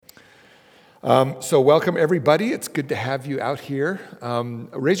So welcome, everybody. It's good to have you out here.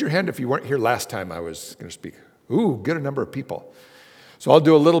 Raise your hand if you weren't here last time I was going to speak. Ooh, good a number of people. So I'll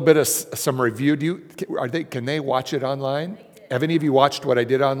do a little bit of some review. Can they watch it online? Have any of you watched what I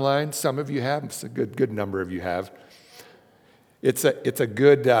did online? Some of you have. It's a good number of you have. It's a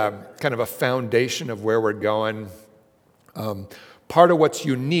good kind of a foundation of where we're going. Part of what's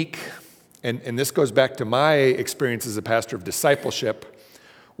unique, and this goes back to my experience as a pastor of discipleship,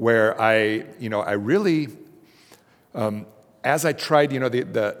 where I really, as I tried,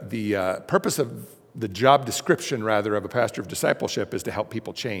 the purpose of the job description, rather, of a pastor of discipleship is to help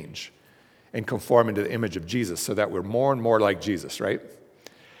people change and conform into the image of Jesus so that we're more and more like Jesus, right?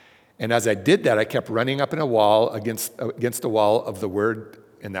 And as I did that, I kept running up in a wall against the wall of the word,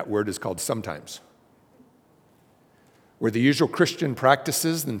 and that word is called sometimes. Where the usual Christian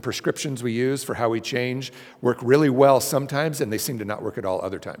practices and prescriptions we use for how we change work really well sometimes, and they seem to not work at all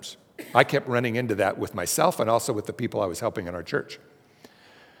other times. I kept running into that with myself and also with the people I was helping in our church.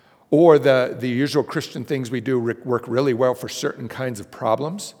 Or the usual Christian things we do work really well for certain kinds of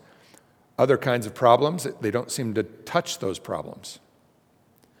problems. Other kinds of problems, they don't seem to touch those problems.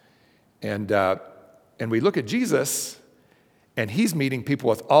 And we look at Jesus, and he's meeting people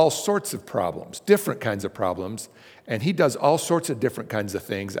with all sorts of problems, different kinds of problems, and he does all sorts of different kinds of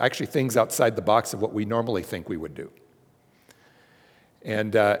things, actually things outside the box of what we normally think we would do.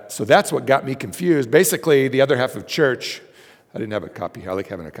 And so that's what got me confused. Basically, the other half of church, I didn't have a copy. I like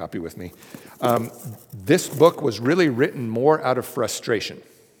having a copy with me. This book was really written more out of frustration,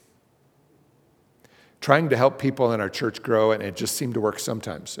 trying to help people in our church grow, and it just seemed to work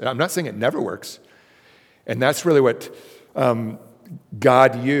sometimes. I'm not saying it never works, and that's really what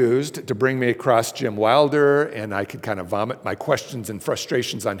God used to bring me across Jim Wilder, and I could kind of vomit my questions and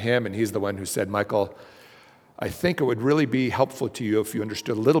frustrations on him, and he's the one who said, Michael, I think it would really be helpful to you if you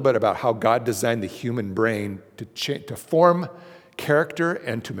understood a little bit about how God designed the human brain to form character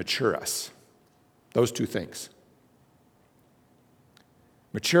and to mature us. Those two things.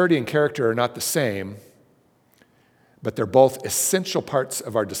 Maturity and character are not the same, but they're both essential parts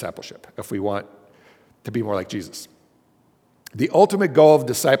of our discipleship if we want to be more like Jesus. The ultimate goal of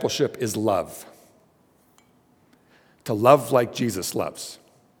discipleship is love. To love like Jesus loves.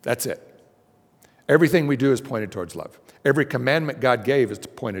 That's it. Everything we do is pointed towards love. Every commandment God gave is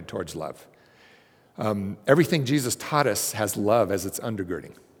pointed towards love. Everything Jesus taught us has love as its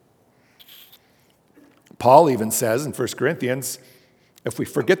undergirding. Paul even says in 1 Corinthians, if we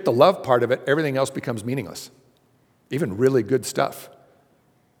forget the love part of it, everything else becomes meaningless. Even really good stuff.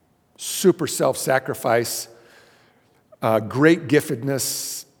 Super self-sacrifice, great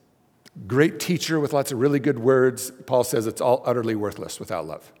giftedness, great teacher with lots of really good words. Paul says it's all utterly worthless without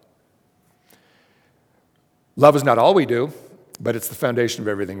love. Love is not all we do, but it's the foundation of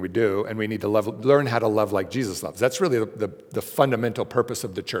everything we do, and we need to learn how to love like Jesus loves. That's really the fundamental purpose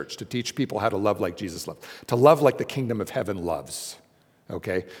of the church, to teach people how to love like Jesus loves, to love like the kingdom of heaven loves,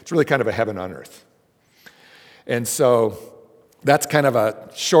 okay? It's really kind of a heaven on earth. And so that's kind of a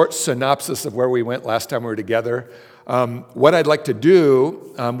short synopsis of where we went last time we were together. What I'd like to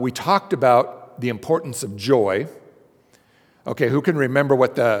do, we talked about the importance of joy. Okay, who can remember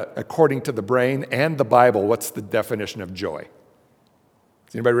according to the brain and the Bible, what's the definition of joy?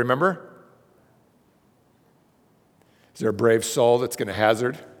 Does anybody remember? Is there a brave soul that's going to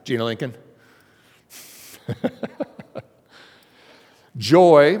hazard? Gina Lincoln?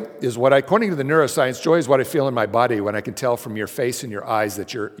 Joy is according to the neuroscience, joy is what I feel in my body when I can tell from your face and your eyes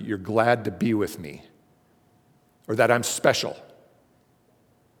that you're glad to be with me, or that I'm special.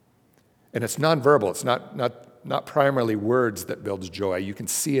 And it's nonverbal. It's not primarily words that builds joy. You can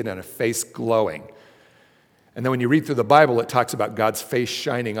see it in a face glowing. And then when you read through the Bible, it talks about God's face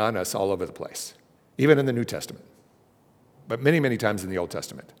shining on us all over the place, even in the New Testament, but many, many times in the Old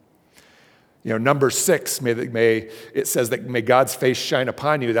Testament. Numbers 6, it says that may God's face shine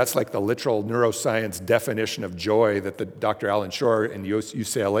upon you. That's like the literal neuroscience definition of joy that the Dr. Alan Shore in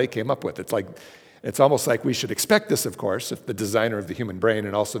UCLA came up with. It's almost like we should expect this, of course, if the designer of the human brain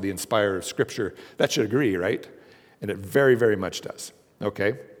and also the inspirer of Scripture, that should agree, right? And it very, very much does,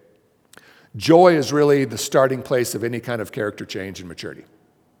 okay? Joy is really the starting place of any kind of character change and maturity.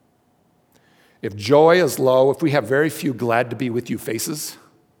 If joy is low, if we have very few glad to be with you faces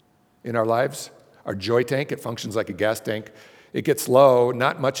in our lives, our joy tank, it functions like a gas tank, it gets low,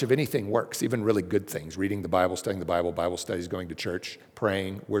 not much of anything works, even really good things, reading the Bible, studying the Bible studies, going to church,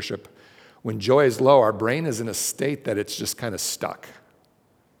 praying, worship. When joy is low, our brain is in a state that it's just kind of stuck.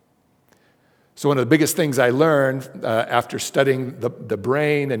 So one of the biggest things I learned after studying the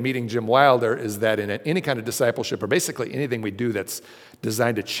brain and meeting Jim Wilder is that in any kind of discipleship, or basically anything we do that's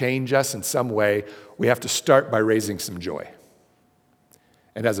designed to change us in some way, we have to start by raising some joy.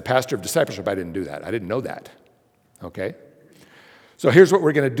 And as a pastor of discipleship, I didn't do that. I didn't know that, okay? So here's what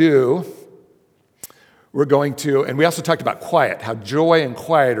we're going to do. We're going to, and we also talked about quiet, how joy and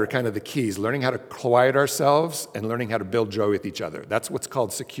quiet are kind of the keys, learning how to quiet ourselves and learning how to build joy with each other. That's what's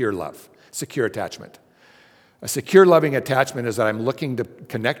called secure love, secure attachment. A secure loving attachment is that I'm looking to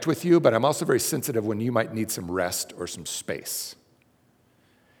connect with you, but I'm also very sensitive when you might need some rest or some space.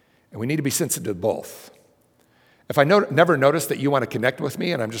 And we need to be sensitive to both. If I never notice that you want to connect with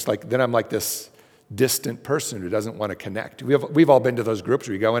me, and I'm just like, then I'm like this distant person who doesn't want to connect. We've all been to those groups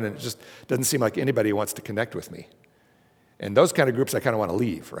where you go in and it just doesn't seem like anybody wants to connect with me. And those kind of groups I kind of want to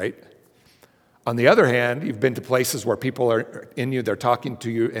leave, right? On the other hand, you've been to places where people are in you, they're talking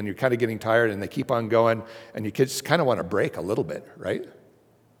to you, and you're kind of getting tired, and they keep on going, and you just kind of want to break a little bit, right?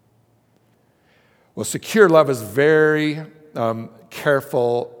 Well, secure love is very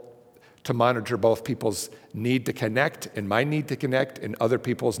careful to monitor both people's need to connect and my need to connect and other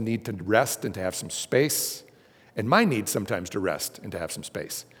people's need to rest and to have some space and my need sometimes to rest and to have some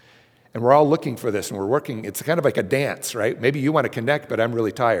space. And we're all looking for this and we're working. It's kind of like a dance, right? Maybe you want to connect, but I'm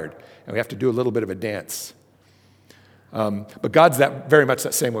really tired. And we have to do a little bit of a dance. But God's very much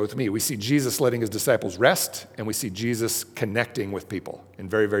that same way with me. We see Jesus letting his disciples rest and we see Jesus connecting with people in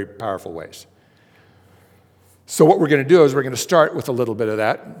very, very powerful ways. So what we're going to do is we're going to start with a little bit of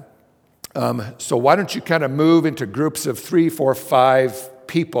that. So why don't you kind of move into groups of 3, 4, 5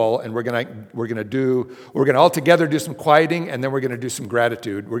 people, and we're gonna all together do some quieting, and then we're gonna do some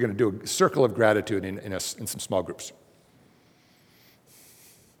gratitude. We're gonna do a circle of gratitude in some small groups.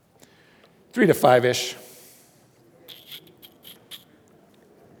 3 to 5-ish.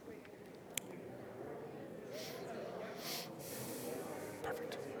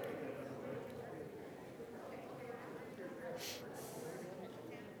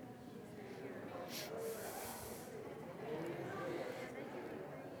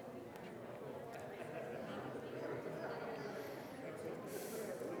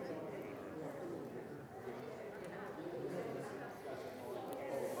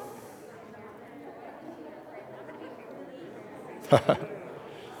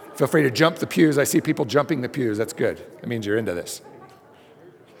 Feel free to jump the pews. I see people jumping the pews. That's good. That means you're into this.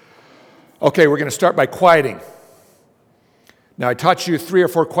 Okay, we're going to start by quieting. Now, I taught you 3 or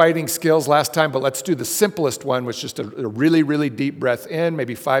 4 quieting skills last time, but let's do the simplest one, which is just a really, really deep breath in,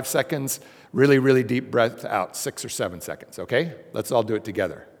 maybe 5 seconds, really, really deep breath out, 6 or 7 seconds, okay? Let's all do it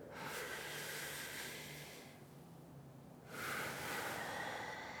together.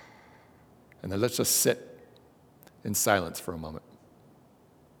 And then let's just sit in silence for a moment.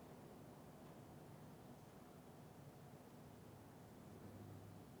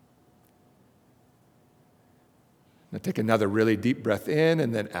 Now take another really deep breath in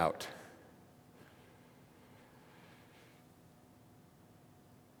and then out.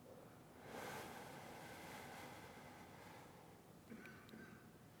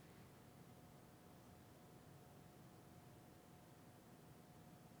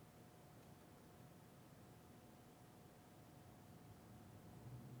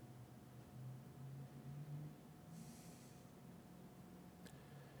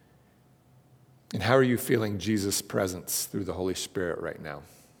 And how are you feeling Jesus' presence through the Holy Spirit right now?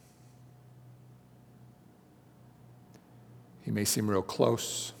 He may seem real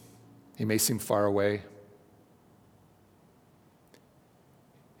close. He may seem far away.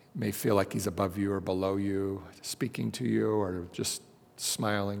 He may feel like he's above you or below you, speaking to you or just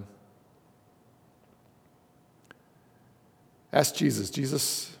smiling. Ask Jesus,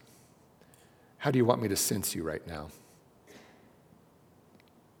 Jesus, how do you want me to sense you right now?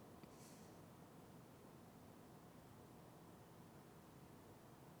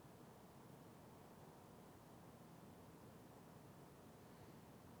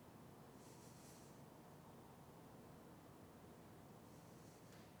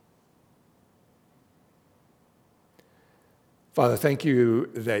 Father, thank you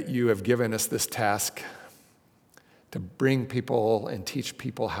that you have given us this task to bring people and teach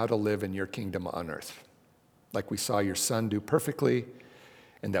people how to live in your kingdom on earth, like we saw your Son do perfectly,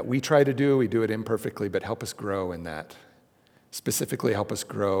 and that we try to do. We do it imperfectly, but help us grow in that. Specifically, help us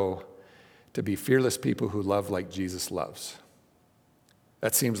grow to be fearless people who love like Jesus loves.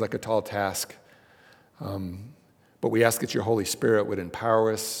 That seems like a tall task, but we ask that your Holy Spirit would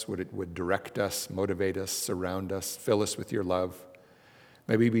empower us, would direct us, motivate us, surround us, fill us with your love.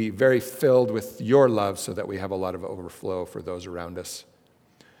 May we be very filled with your love so that we have a lot of overflow for those around us.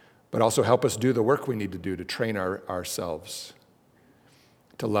 But also help us do the work we need to do to train ourselves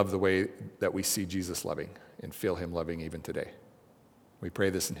to love the way that we see Jesus loving and feel him loving even today. We pray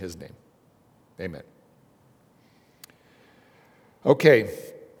this in his name. Amen. Okay.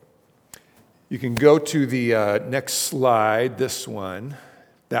 You can go to the next slide, this one,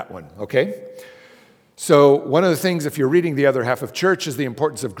 that one, okay? So one of the things, if you're reading the other half of church, is the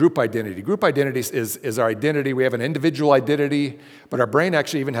importance of group identity. Group identity is our identity. We have an individual identity, but our brain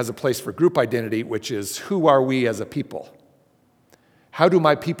actually even has a place for group identity, which is who are we as a people? How do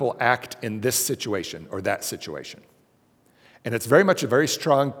my people act in this situation or that situation? And it's very much a very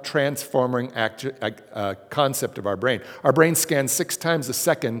strong transforming concept of our brain. Our brain scans 6 times a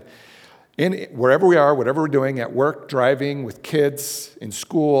second wherever we are, whatever we're doing, at work, driving, with kids, in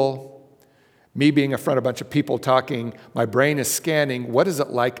school, me being in front of a bunch of people talking. My brain is scanning, what is it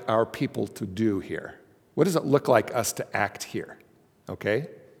like our people to do here? What does it look like us to act here? Okay?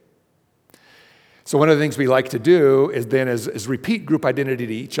 So one of the things we like to do is repeat group identity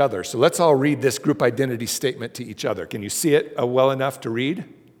to each other. So let's all read this group identity statement to each other. Can you see it well enough to read?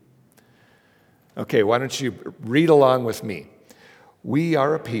 Okay, why don't you read along with me? We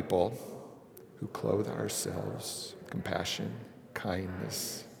are a people who clothe ourselves with compassion,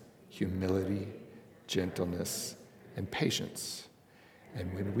 kindness, humility, gentleness, and patience.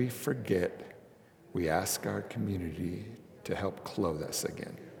 And when we forget, we ask our community to help clothe us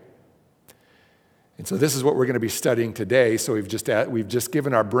again. And so this is what we're going to be studying today. So we've just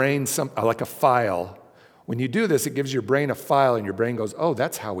given our brain like a file. When you do this, it gives your brain a file, and your brain goes, oh,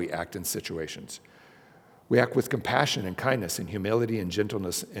 that's how we act in situations. We act with compassion and kindness and humility and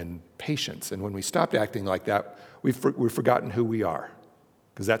gentleness and patience. And when we stopped acting like that, we've forgotten who we are,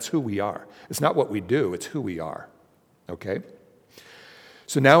 because that's who we are. It's not what we do, it's who we are, okay?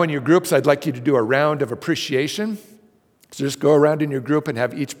 So now in your groups, I'd like you to do a round of appreciation. So just go around in your group and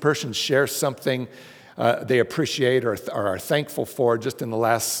have each person share something they appreciate or are thankful for just in the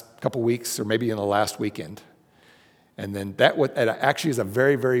last couple weeks or maybe in the last weekend. And then that actually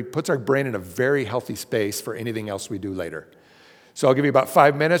is puts our brain in a very healthy space for anything else we do later. So I'll give you about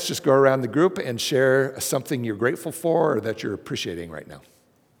 5 minutes. Just go around the group and share something you're grateful for or that you're appreciating right now.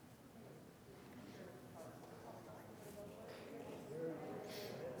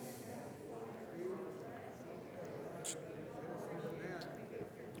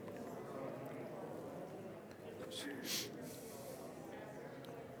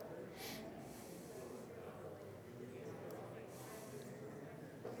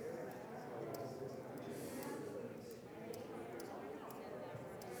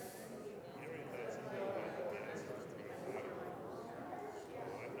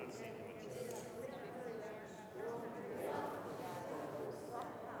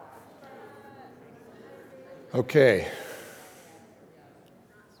 Okay.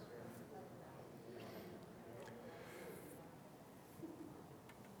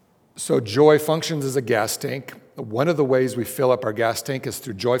 So joy functions as a gas tank. One of the ways we fill up our gas tank is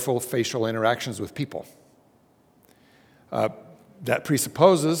through joyful facial interactions with people. That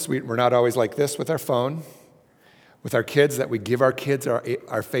presupposes we're not always like this with our phone, with our kids, that we give our kids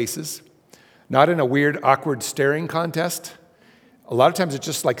our faces, not in a weird, awkward staring contest. A lot of times it's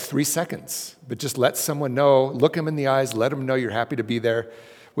just like 3 seconds, but just let someone know, look them in the eyes, let them know you're happy to be there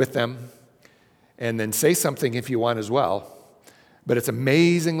with them, and then say something if you want as well. But it's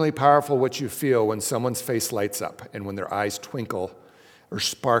amazingly powerful what you feel when someone's face lights up and when their eyes twinkle or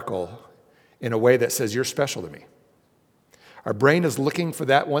sparkle in a way that says, you're special to me. Our brain is looking for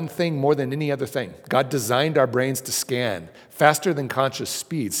that one thing more than any other thing. God designed our brains to scan faster than conscious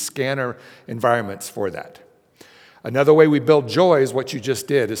speeds, scan our environments for that. Another way we build joy is what you just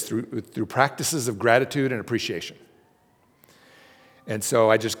did, is through practices of gratitude and appreciation. And so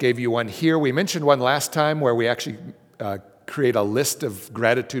I just gave you one here. We mentioned one last time where we actually create a list of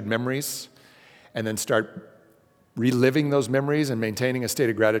gratitude memories and then start reliving those memories and maintaining a state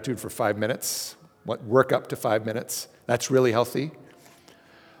of gratitude for 5 minutes. Work up to 5 minutes. That's really healthy.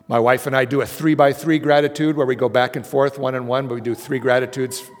 My wife and I do a 3x3 gratitude where we go back and forth, one and one, but we do 3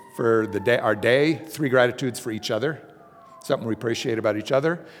 gratitudes for our day, 3 gratitudes for each other, something we appreciate about each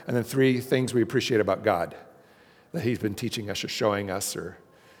other, and then 3 things we appreciate about God, that he's been teaching us or showing us, or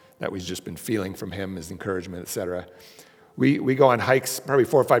that we've just been feeling from him as encouragement, etc. We go on hikes probably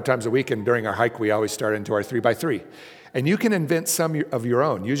 4 or 5 times a week, and during our hike, we always start into our 3x3. And you can invent some of your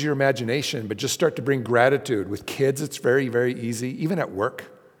own. Use your imagination, but just start to bring gratitude. With kids, it's very, very easy, even at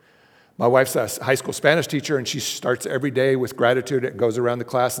work. My wife's a high school Spanish teacher, and she starts every day with gratitude. It goes around the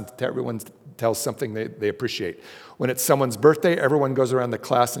class, and everyone tells something they appreciate. When it's someone's birthday, everyone goes around the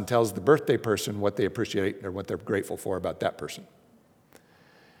class and tells the birthday person what they appreciate or what they're grateful for about that person.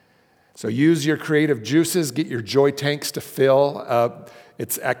 So use your creative juices, get your joy tanks to fill.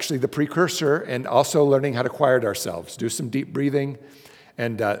 It's actually the precursor, and also learning how to quiet ourselves. Do some deep breathing.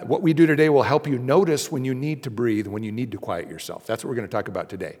 And what we do today will help you notice when you need to breathe, when you need to quiet yourself. That's what we're going to talk about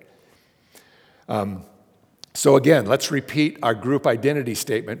today. So again, let's repeat our group identity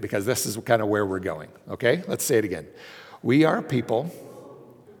statement because this is kind of where we're going, okay? Let's say it again. We are people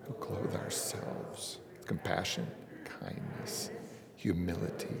who clothe ourselves with compassion, kindness,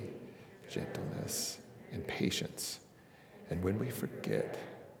 humility, gentleness, and patience. And when we forget,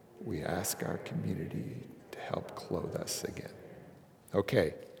 we ask our community to help clothe us again.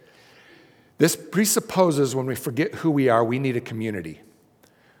 Okay. This presupposes when we forget who we are, we need a community.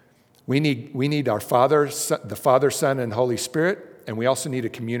 We need our Father, the Father, Son, and Holy Spirit, and we also need a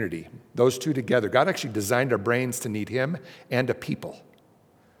community. Those two together. God actually designed our brains to need Him and a people,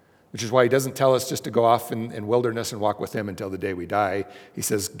 which is why He doesn't tell us just to go off in wilderness and walk with Him until the day we die. He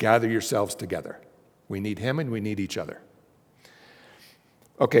says, gather yourselves together. We need Him and we need each other.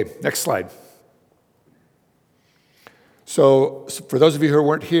 Okay, next slide. So for those of you who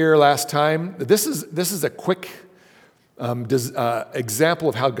weren't here last time, this is a quick example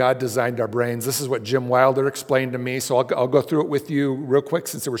of how God designed our brains. This is what Jim Wilder explained to me, so I'll go through it with you real quick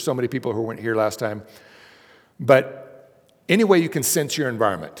since there were so many people who weren't here last time. But any way you can sense your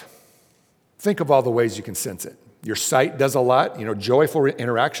environment, think of all the ways you can sense it. Your sight does a lot. Joyful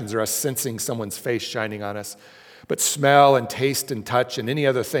interactions are us sensing someone's face shining on us. But smell and taste and touch and any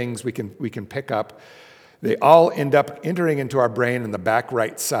other things we can pick up, they all end up entering into our brain in the back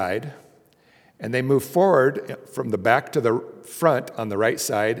right side. And they move forward from the back to the front on the right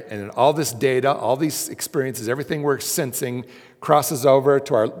side. And all this data, all these experiences, everything we're sensing crosses over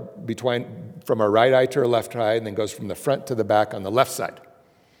to from our right eye to our left eye and then goes from the front to the back on the left side.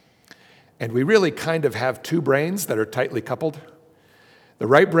 And we really kind of have two brains that are tightly coupled. The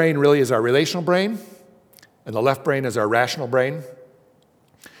right brain really is our relational brain, and the left brain is our rational brain.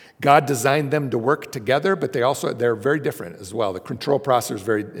 God designed them to work together, but they're very different as well. The control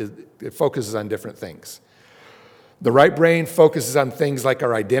processor it focuses on different things. The right brain focuses on things like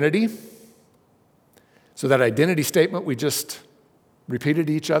our identity. So that identity statement we just repeated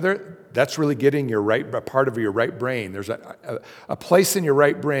to each other, that's really getting a part of your right brain. There's a place in your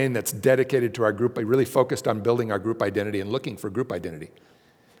right brain that's dedicated to our group, really focused on building our group identity and looking for group identity.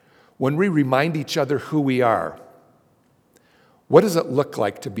 When we remind each other who we are, what does it look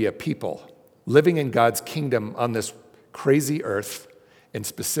like to be a people living in God's kingdom on this crazy earth in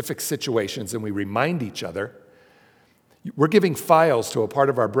specific situations, and we remind each other, we're giving files to a part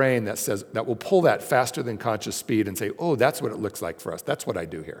of our brain that will pull that faster than conscious speed and say, oh, that's what it looks like for us. That's what I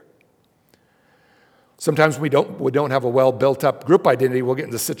do here. Sometimes we don't have a well-built-up group identity. We'll get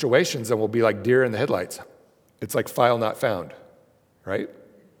into situations and we'll be like deer in the headlights. It's like file not found, right?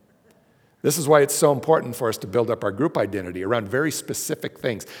 This is why it's so important for us to build up our group identity around very specific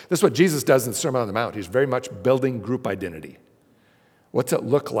things. This is what Jesus does in the Sermon on the Mount. He's very much building group identity. What's it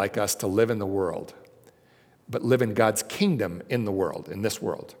look like us to live in the world, but live in God's kingdom in the world, in this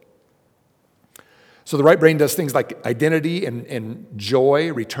world? So the right brain does things like identity and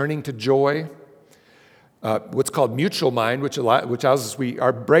joy, returning to joy. What's called mutual mind, which allows us,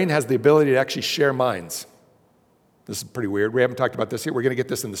 our brain has the ability to actually share minds. This is pretty weird. We haven't talked about this yet. We're going to get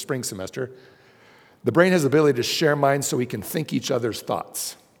this in the spring semester. The brain has the ability to share minds so we can think each other's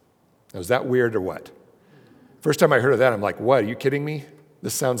thoughts. Now, is that weird or what? First time I heard of that, I'm like, what, are you kidding me?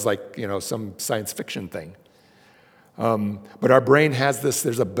 This sounds like, some science fiction thing. But our brain has this,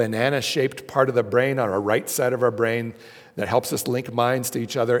 there's a banana-shaped part of the brain on our right side of our brain that helps us link minds to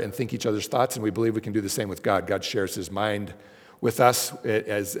each other and think each other's thoughts, and we believe we can do the same with God. God shares His mind with us.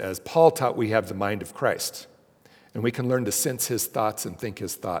 As Paul taught, we have the mind of Christ. And we can learn to sense His thoughts and think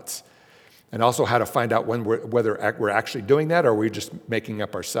His thoughts. And also how to find out whether we're actually doing that or we're just making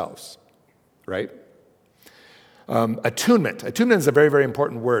up ourselves, right? Attunement. Attunement is a very, very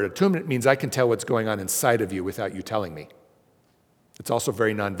important word. Attunement means I can tell what's going on inside of you without you telling me. It's also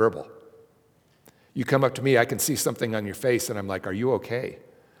very nonverbal. You come up to me, I can see something on your face, and I'm like, are you okay?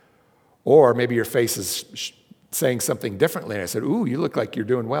 Or maybe your face is saying something differently, and I said, ooh, you look like you're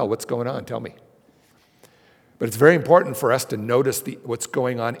doing well. What's going on? Tell me. But it's very important for us to notice what's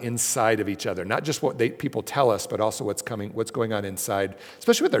going on inside of each other, not just what people tell us, but also what's going on inside,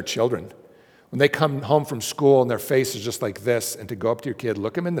 especially with our children. When they come home from school and their face is just like this, and to go up to your kid,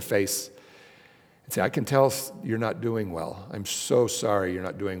 look them in the face, and say, I can tell you're not doing well. I'm so sorry you're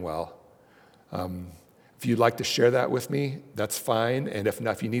not doing well. If you'd like to share that with me, that's fine. And if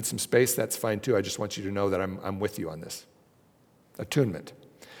not, if you need some space, that's fine too. I just want you to know that I'm with you on this. Attunement.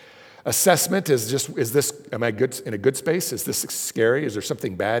 Assessment am I in a good space? Is this scary? Is there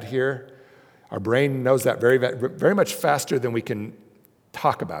something bad here? Our brain knows that very, very much faster than we can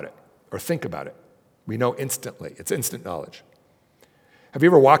talk about it or think about it. We know instantly. It's instant knowledge. Have you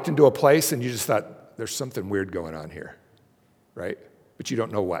ever walked into a place and you just thought, there's something weird going on here, right? But you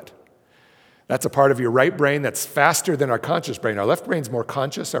don't know what. That's a part of your right brain that's faster than our conscious brain. Our left brain's more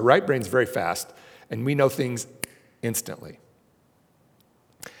conscious, our right brain's very fast, and we know things instantly.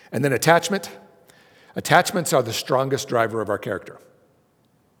 And then attachment. Attachments are the strongest driver of our character.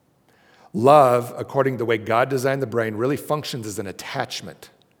 Love, according to the way God designed the brain, really functions as an attachment.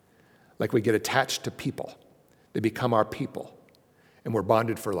 Like we get attached to people. They become our people, and we're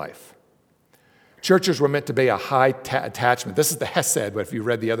bonded for life. Churches were meant to be a high attachment. This is the Hesed, but if you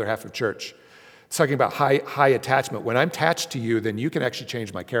read the other half of church, it's talking about high attachment. When I'm attached to you, then you can actually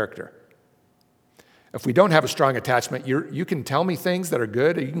change my character. If we don't have a strong attachment, you can tell me things that are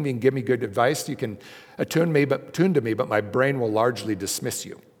good, you can even give me good advice, you can attune to me, but my brain will largely dismiss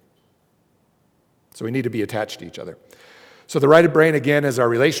you. So we need to be attached to each other. So the right brain, again, is our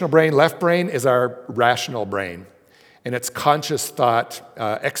relational brain. Left brain is our rational brain. And it's conscious thought,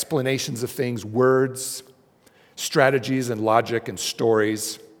 explanations of things, words, strategies and logic and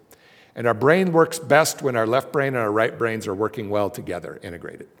stories. And our brain works best when our left brain and our right brains are working well together,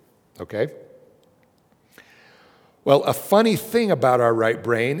 integrated. Okay? Well, a funny thing about our right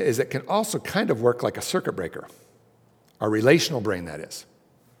brain is it can also kind of work like a circuit breaker. Our relational brain, that is.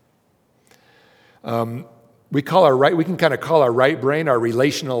 We can kind of call our right brain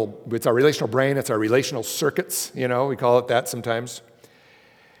it's our relational brain, it's our relational circuits, we call it that sometimes.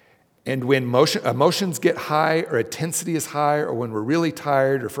 And when emotions get high or intensity is high or when we're really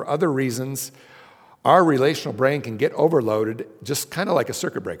tired or for other reasons, our relational brain can get overloaded just kind of like a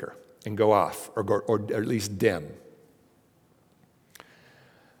circuit breaker and go off or at least dim.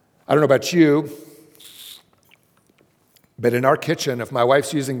 I don't know about you, but in our kitchen, if my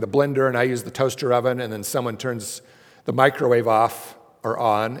wife's using the blender and I use the toaster oven and then someone turns the microwave off or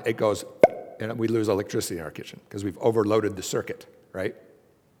on, it goes, and we lose electricity in our kitchen because we've overloaded the circuit, right?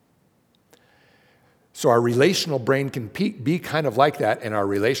 So our relational brain can be kind of like that, and our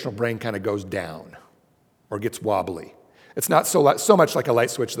relational brain kind of goes down or gets wobbly. It's not so much like a light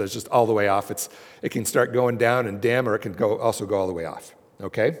switch that's just all the way off. It can start going down and dim, or it can also go all the way off,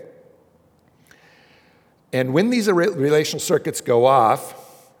 okay? And when these relational circuits go off,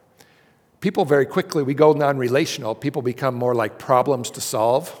 people very quickly, we go non-relational, people become more like problems to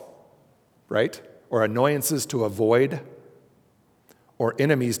solve, right? Or annoyances to avoid, or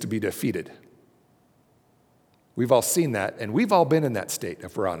enemies to be defeated. We've all seen that, and we've all been in that state,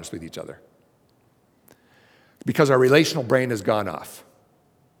 if we're honest with each other. Because our relational brain has gone off.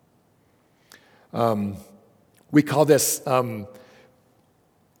 We call this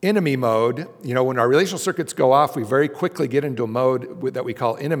enemy mode. When our relational circuits go off, we very quickly get into a mode that we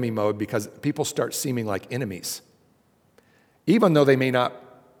call enemy mode because people start seeming like enemies, even though they may not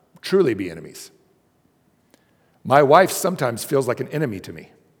truly be enemies. My wife sometimes feels like an enemy to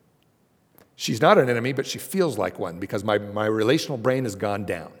me. She's not an enemy, but she feels like one because my relational brain has gone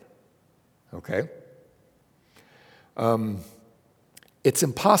down. Okay? It's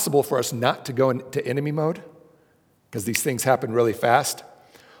impossible for us not to go into enemy mode because these things happen really fast.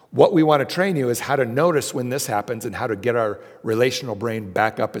 What we want to train you is how to notice when this happens and how to get our relational brain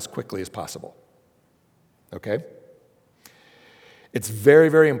back up as quickly as possible. Okay? It's very,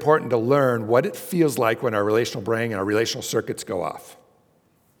 very important to learn what it feels like when our relational brain and our relational circuits go off.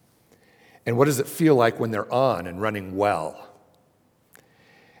 And what does it feel like when they're on and running well?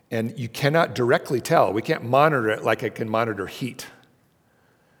 And you cannot directly tell. We can't monitor it like it can monitor heat.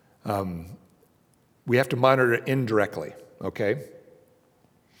 We have to monitor it indirectly, okay?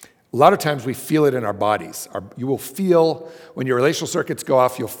 A lot of times we feel it in our bodies. You will feel, when your relational circuits go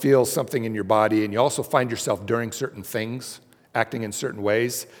off, you'll feel something in your body, and you also find yourself doing certain things, acting in certain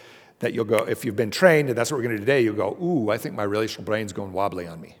ways, that you'll go, if you've been trained, and that's what we're going to do today, you'll go, ooh, I think my relational brain's going wobbly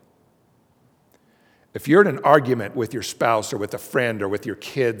on me. If you're in an argument with your spouse or with a friend or with your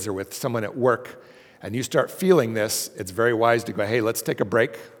kids or with someone at work, and you start feeling this, it's very wise to go, hey, let's take a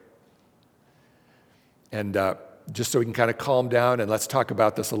break. And just so we can kind of calm down, and let's talk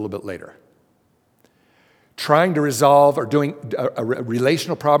about this a little bit later. Trying to resolve or doing a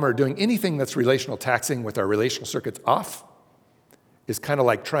relational problem or doing anything that's relational taxing with our relational circuits off is kind of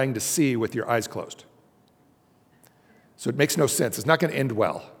like trying to see with your eyes closed. So it makes no sense. It's not going to end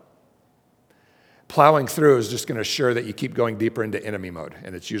well. Plowing through is just going to assure that you keep going deeper into enemy mode,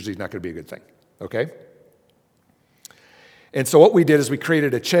 and it's usually not going to be a good thing, okay? And so what we did is we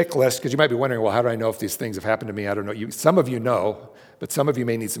created a checklist, because you might be wondering, well, how do I know if these things have happened to me? I don't know. Some of you know, but some of you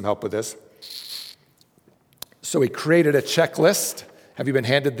may need some help with this. So we created a checklist. Have you been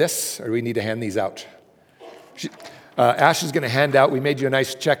handed this, or do we need to hand these out? Ash is going to hand out, we made you a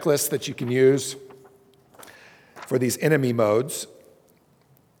nice checklist that you can use for these enemy modes.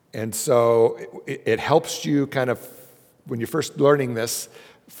 And so it helps you kind of, when you're first learning this,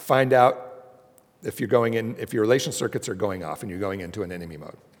 find out if your relation circuits are going off and you're going into an enemy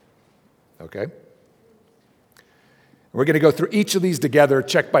mode. Okay? We're going to go through each of these together,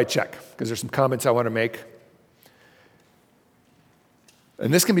 check by check, because there's some comments I want to make.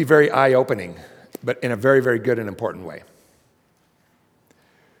 And this can be very eye-opening, but in a very, very good and important way.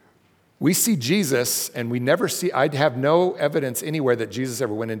 We see Jesus, and I have no evidence anywhere that Jesus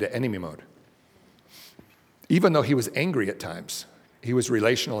ever went into enemy mode. Even though he was angry at times. He was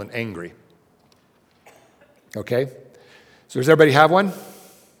relational and angry. Okay? So does everybody have one?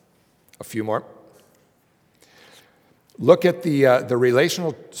 A few more. Look at the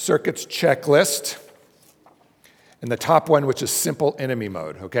relational circuits checklist. And the top one, which is simple enemy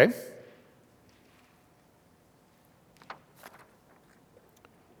mode, okay?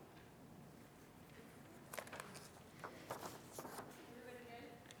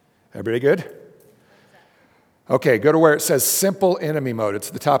 Everybody good? Okay, go to where it says simple enemy mode. It's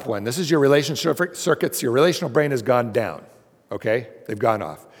the top one. This is your relational circuits. Your relational brain has gone down, okay? They've gone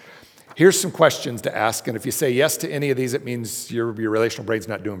off. Here's some questions to ask, and if you say yes to any of these, it means your relational brain's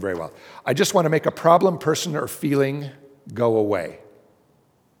not doing very well. I just want to make a problem, person, or feeling go away.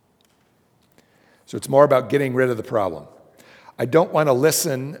 So it's more about getting rid of the problem. I don't want to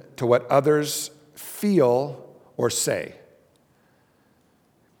listen to what others feel or say.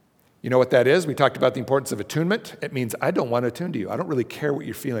 You know what that is? We talked about the importance of attunement. It means I don't want to attune to you. I don't really care what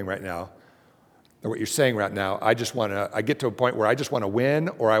you're feeling right now or what you're saying right now. I get to a point where I just want to win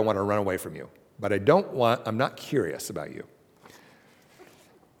or I want to run away from you. But I'm not curious about you.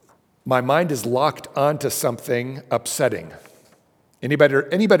 My mind is locked onto something upsetting.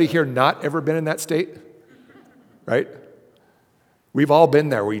 Anybody here not ever been in that state? Right? We've all been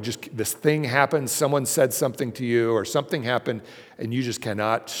there where this thing happens, someone said something to you or something happened and you just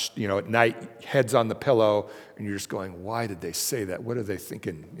cannot, at night, heads on the pillow and you're just going, why did they say that? What are they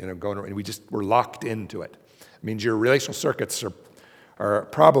thinking? Going around, and we're locked into it. It means your relational circuits are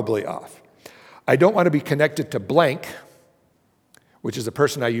probably off. I don't want to be connected to blank, which is a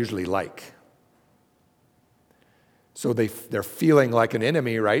person I usually like. So they're feeling like an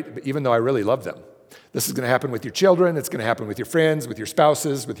enemy, right? Even though I really love them. This is going to happen with your children. It's going to happen with your friends, with your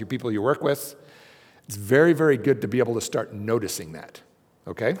spouses, with your people you work with. It's very, very good to be able to start noticing that,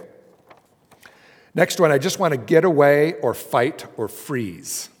 okay? Next one, I just want to get away or fight or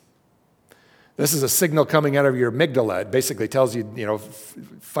freeze. This is a signal coming out of your amygdala. It basically tells you,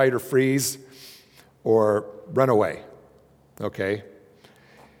 fight or freeze or run away, okay?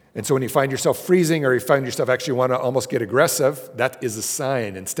 And so when you find yourself freezing or you find yourself actually want to almost get aggressive, that is a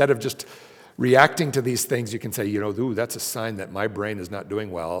sign. Instead of just reacting to these things, you can say, ooh, that's a sign that my brain is not doing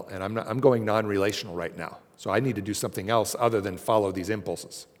well, and I'm going non-relational right now. So I need to do something else other than follow these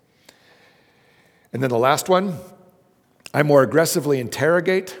impulses. And then the last one, I more aggressively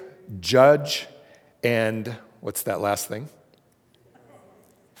interrogate, judge, and what's that last thing?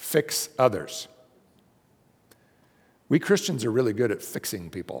 Fix others. We Christians are really good at fixing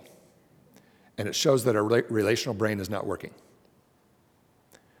people, and it shows that our relational brain is not working.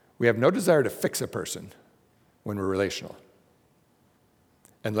 We have no desire to fix a person when we're relational,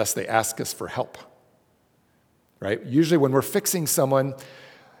 unless they ask us for help, right? Usually when we're fixing someone,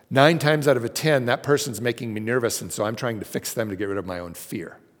 9 times out of 10, that person's making me nervous, and so I'm trying to fix them to get rid of my own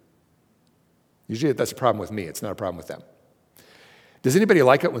fear. Usually that's a problem with me. It's not a problem with them. Does anybody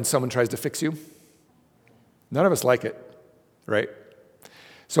like it when someone tries to fix you? None of us like it, right?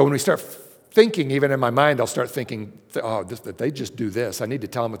 So when we start thinking, even in my mind, I'll start thinking, that they just do this. I need to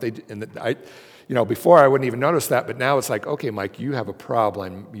tell them what they do. And before I wouldn't even notice that, but now it's like, okay, Mike, you have a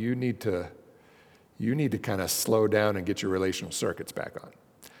problem. You need to kind of slow down and get your relational circuits back on.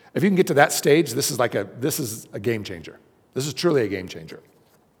 If you can get to that stage, this is a game changer. This is truly a game changer.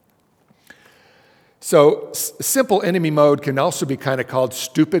 So simple enemy mode can also be kind of called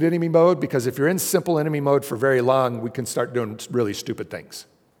stupid enemy mode, because if you're in simple enemy mode for very long, we can start doing really stupid things.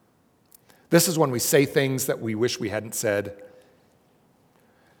 This is when we say things that we wish we hadn't said.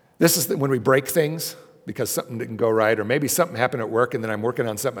 This is when we break things because something didn't go right, or maybe something happened at work and then I'm working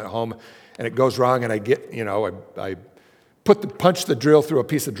on something at home and it goes wrong and I punch the drill through a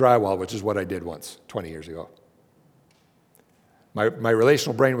piece of drywall, which is what I did once, 20 years ago. My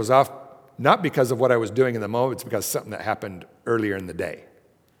relational brain was off, not because of what I was doing in the moment, it's because of something that happened earlier in the day.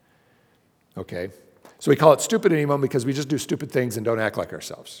 Okay? So we call it stupid enemy mode because we just do stupid things and don't act like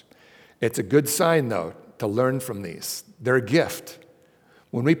ourselves. It's a good sign, though, to learn from these. They're a gift.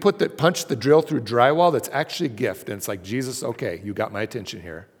 When we punch the drill through drywall, that's actually a gift. And it's like, Jesus, okay, you got my attention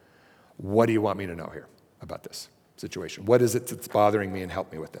here. What do you want me to know here about this? situation? What is it that's bothering me, and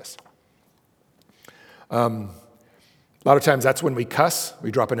help me with this? A lot of times that's when we cuss.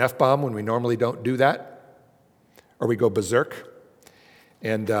 We drop an F-bomb when we normally don't do that. Or we go berserk.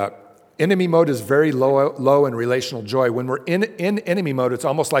 And enemy mode is very low in relational joy. When we're in enemy mode, it's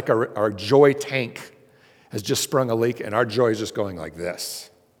almost like our joy tank has just sprung a leak, and our joy is just going like this.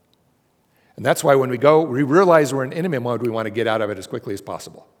 And that's why when we realize we're in enemy mode, we want to get out of it as quickly as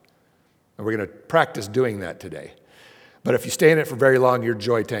possible. And we're going to practice doing that today. But if you stay in it for very long, your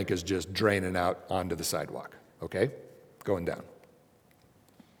joy tank is just draining out onto the sidewalk, okay? Going down.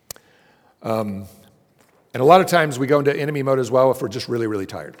 And a lot of times we go into enemy mode as well if we're just really, really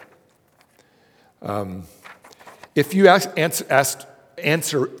tired. If you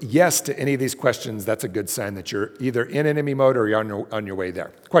answer yes to any of these questions, that's a good sign that you're either in enemy mode or you're on your way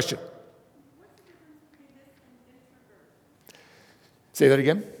there. Question? Say that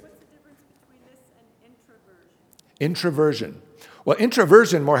again? What's the difference between this and introversion? Introversion. Well,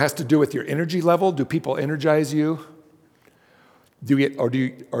 introversion more has to do with your energy level. Do people energize you? Do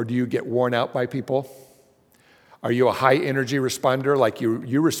you get worn out by people? Are you a high energy responder, like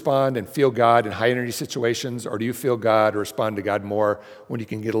you respond and feel God in high energy situations, or do you feel God or respond to God more when you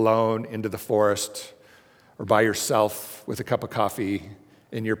can get alone into the forest or by yourself with a cup of coffee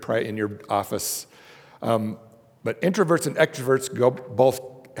in your office? But introverts and extroverts both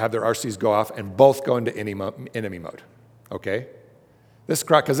have their RCs go off and both go into enemy mode, okay? This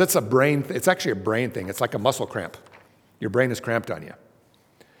because it's actually a brain thing. It's like a muscle cramp. Your brain is cramped on you.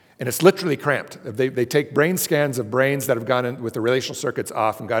 And it's literally cramped. They take brain scans of brains that have gone in with the relational circuits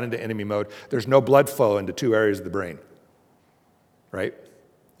off and gone into enemy mode. There's no blood flow into two areas of the brain, right?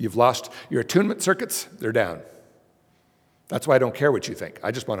 You've lost your attunement circuits, they're down. That's why I don't care what you think. I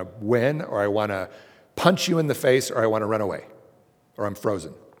just want to win, or I want to punch you in the face, or I want to run away, or I'm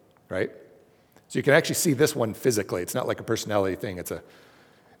frozen, right? So you can actually see this one physically. It's not like a personality thing. It's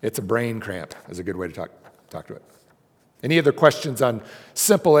a brain cramp is a good way to talk to it. Any other questions on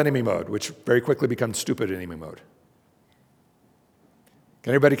simple enemy mode, which very quickly becomes stupid enemy mode?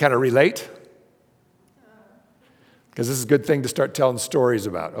 Can anybody kind of relate? Because this is a good thing to start telling stories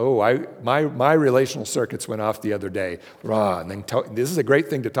about. Oh, my relational circuits went off the other day. And then this is a great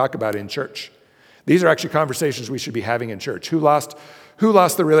thing to talk about in church. These are actually conversations we should be having in church. Who lost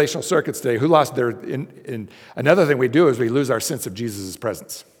the relational circuits today? Who lost their? Another thing we do is we lose our sense of Jesus'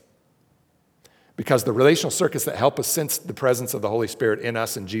 presence. Because the relational circuits that help us sense the presence of the Holy Spirit in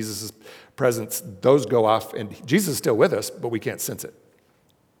us and Jesus' presence, those go off, and Jesus is still with us, but we can't sense it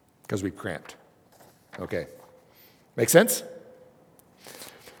because we've cramped. Okay. Make sense?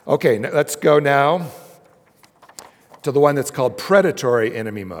 Okay, let's go now to the one that's called predatory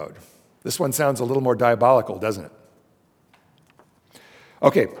enemy mode. This one sounds a little more diabolical, doesn't it?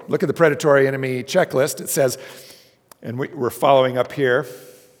 Okay, look at the predatory enemy checklist. It says, and we're following up here.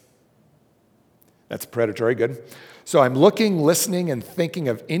 That's predatory, good. So I'm looking, listening, and thinking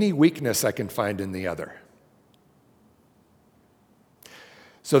of any weakness I can find in the other.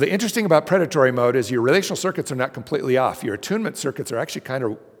 So the interesting about predatory mode is your relational circuits are not completely off. Your attunement circuits are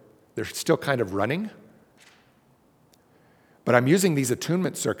actually they're still kind of running. But I'm using these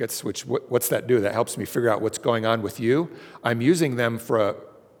attunement circuits, which what's that do? That helps me figure out what's going on with you. I'm using them for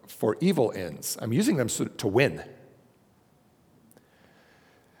evil ends. I'm using them to win.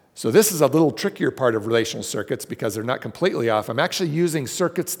 So this is a little trickier part of relational circuits because they're not completely off. I'm actually using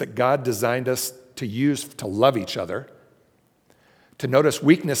circuits that God designed us to use to love each other, to notice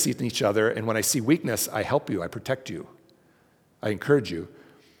weakness in each other, and when I see weakness, I help you, I protect you, I encourage you.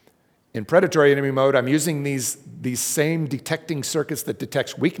 In predatory enemy mode, I'm using these same detecting circuits that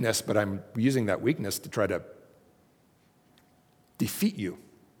detects weakness, but I'm using that weakness to try to defeat you,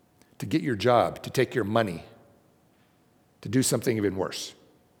 to get your job, to take your money, to do something even worse.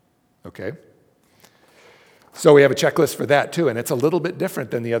 Okay? So we have a checklist for that too, and it's a little bit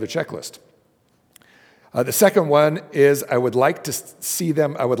different than the other checklist. The second one is I would like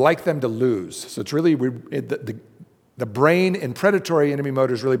them to lose. So it's really, the brain in predatory enemy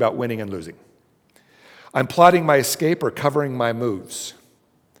mode is really about winning and losing. I'm plotting my escape or covering my moves.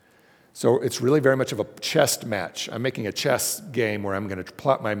 So it's really very much of a chess match. I'm making a chess game where I'm going to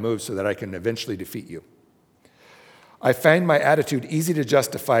plot my moves so that I can eventually defeat you. I find my attitude easy to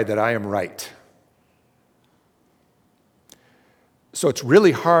justify that I am right. So it's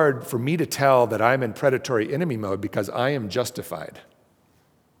really hard for me to tell that I'm in predatory enemy mode because I am justified.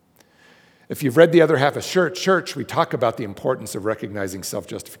 If you've read the other half of church, we talk about the importance of recognizing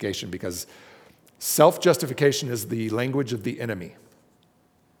self-justification because self-justification is the language of the enemy.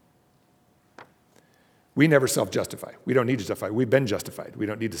 We never self-justify. We don't need to justify. We've been justified. We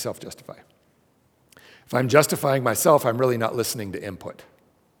don't need to self-justify. If I'm justifying myself, I'm really not listening to input.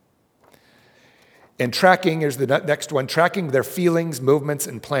 And tracking is the next one. Tracking their feelings, movements,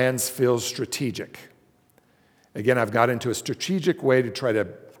 and plans feels strategic. Again, I've got into a strategic way to try to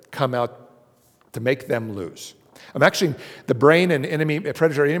come out to make them lose. The brain and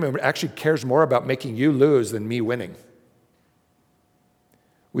predatory enemy actually cares more about making you lose than me winning.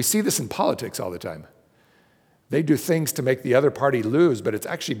 We see this in politics all the time. They do things to make the other party lose, but it's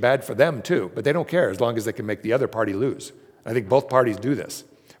actually bad for them too. But they don't care as long as they can make the other party lose. I think both parties do this.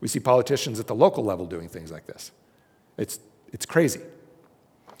 We see politicians at the local level doing things like this. It's crazy.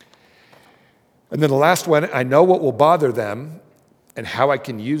 And then the last one, I know what will bother them and how I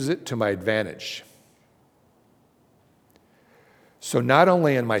can use it to my advantage. So not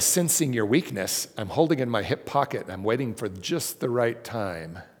only am I sensing your weakness, I'm holding in my hip pocket and I'm waiting for just the right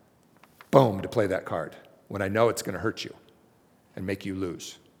time, boom, to play that card when I know it's going to hurt you and make you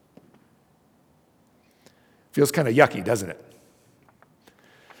lose. Feels kind of yucky, doesn't it?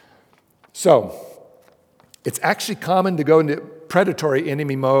 So it's actually common to go into predatory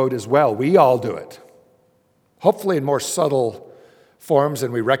enemy mode as well. We all do it. Hopefully in more subtle forms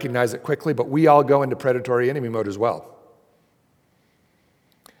and we recognize it quickly, but we all go into predatory enemy mode as well.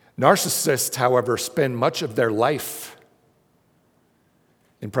 Narcissists, however, spend much of their life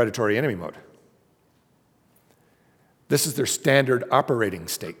in predatory enemy mode. This is their standard operating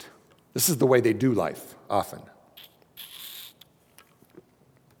state. This is the way they do life, often.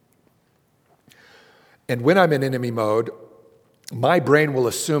 And when I'm in enemy mode, my brain will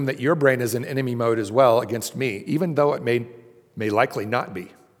assume that your brain is in enemy mode as well against me, even though it may likely not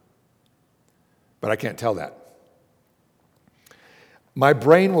be. But I can't tell that. My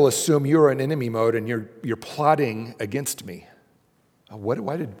brain will assume you're in enemy mode and you're plotting against me.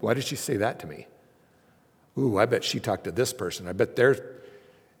 Why did she say that to me? Ooh, I bet she talked to this person. I bet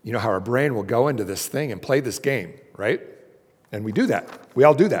you know how our brain will go into this thing and play this game, right? And we do that. We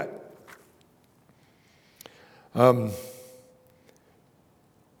all do that. The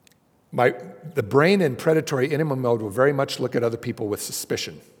brain in predatory enemy mode will very much look at other people with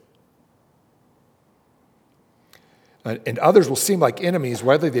suspicion. And others will seem like enemies,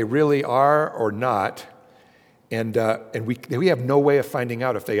 whether they really are or not, and we have no way of finding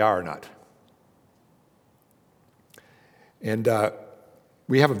out if they are or not. And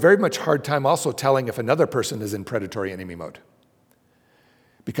we have a very much hard time also telling if another person is in predatory enemy mode,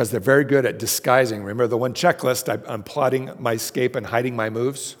 because they're very good at disguising. Remember the one checklist, I'm plotting my escape and hiding my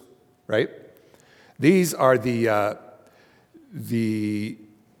moves, right? These are the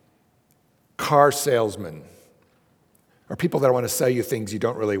car salesmen, or people that want to sell you things you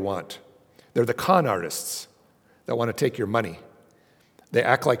don't really want. They're the con artists that want to take your money. They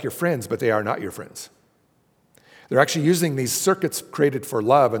act like your friends, but they are not your friends. They're actually using these circuits created for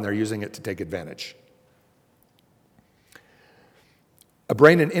love, and they're using it to take advantage. A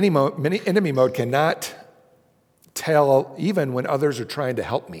brain in enemy mode cannot tell even when others are trying to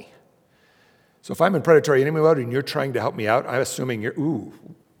help me. So if I'm in predatory enemy mode and you're trying to help me out, I'm assuming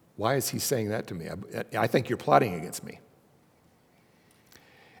why is he saying that to me? I think you're plotting against me.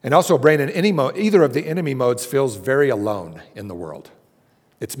 And also a brain in any mode, either of the enemy modes feels very alone in the world.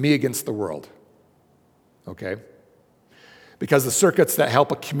 It's me against the world, okay? Because the circuits that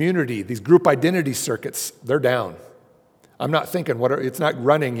help a community, these group identity circuits, they're down. I'm not thinking, it's not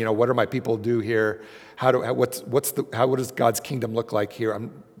running, what do my people do here? What does God's kingdom look like here?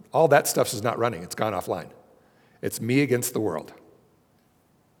 All that stuff is not running. It's gone offline. It's me against the world.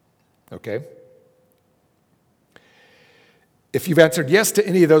 Okay? If you've answered yes to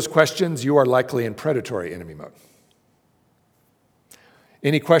any of those questions, you are likely in predatory enemy mode.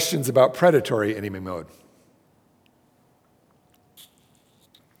 Any questions about predatory enemy mode?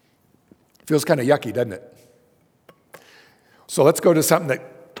 Feels kind of yucky, doesn't it? So let's go to something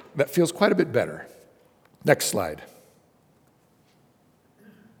that feels quite a bit better. Next slide.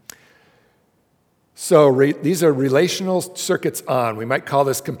 So these are relational circuits on. We might call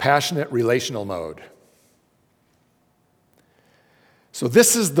this compassionate relational mode. So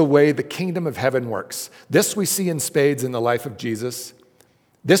this is the way the kingdom of heaven works. This we see in spades in the life of Jesus.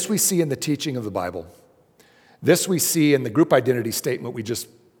 This we see in the teaching of the Bible. This we see in the group identity statement we just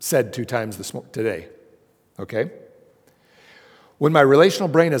said 2 times today. Okay? When my relational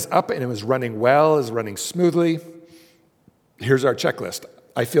brain is up and it is running well, is running smoothly, here's our checklist.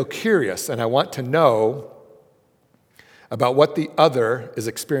 I feel curious and I want to know about what the other is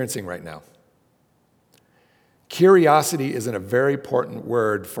experiencing right now. Curiosity is a very important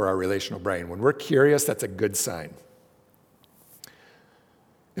word for our relational brain. When we're curious, that's a good sign.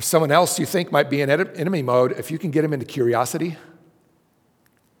 If someone else you think might be in enemy mode, if you can get them into curiosity,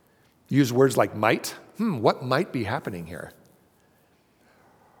 use words like might, what might be happening here?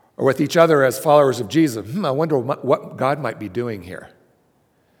 Or with each other as followers of Jesus, I wonder what God might be doing here.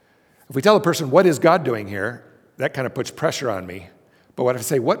 If we tell a person, what is God doing here? That kind of puts pressure on me. But what if I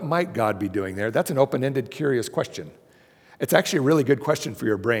say, what might God be doing there? That's an open-ended, curious question. It's actually a really good question for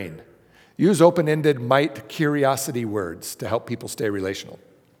your brain. Use open-ended, might, curiosity words to help people stay relational.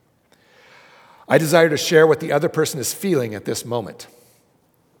 I desire to share what the other person is feeling at this moment.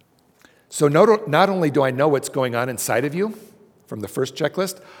 So not only do I know what's going on inside of you from the first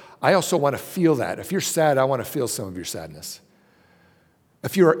checklist, I also want to feel that. If you're sad, I want to feel some of your sadness.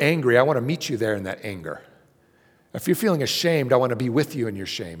 If you're angry, I want to meet you there in that anger. If you're feeling ashamed, I want to be with you in your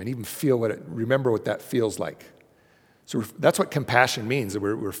shame and even remember what that feels like. So that's what compassion means, that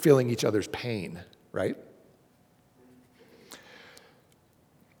we're feeling each other's pain, right?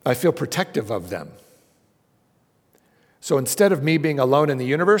 I feel protective of them. So instead of me being alone in the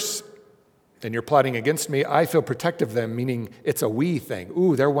universe and you're plotting against me, I feel protective of them, meaning it's a we thing.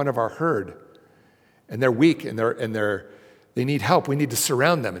 Ooh, they're one of our herd. And they're weak and they need help. We need to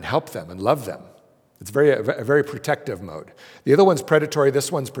surround them and help them and love them. It's a very protective mode. The other one's predatory,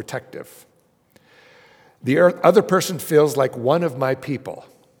 this one's protective. The other person feels like one of my people.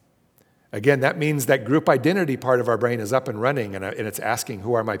 Again, that means that group identity part of our brain is up and running, and it's asking,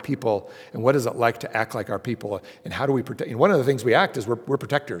 who are my people, and what is it like to act like our people, and how do we protect? And one of the things we act is we're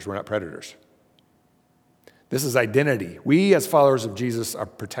protectors, we're not predators. This is identity. We, as followers of Jesus, are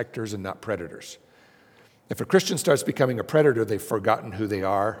protectors and not predators. If a Christian starts becoming a predator, they've forgotten who they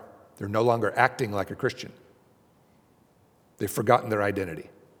are. They're no longer acting like a Christian. They've forgotten their identity.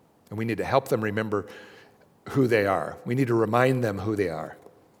 And we need to help them remember who they are. We need to remind them who they are.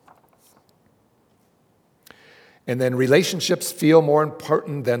 And then relationships feel more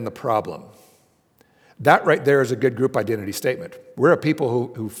important than the problem. That right there is a good group identity statement. We're a people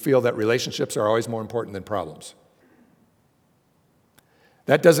who feel that relationships are always more important than problems.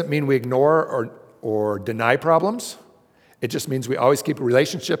 That doesn't mean we ignore or deny problems. It just means we always keep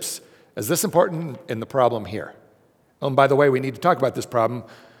relationships as this important and the problem here. Oh, and by the way, we need to talk about this problem,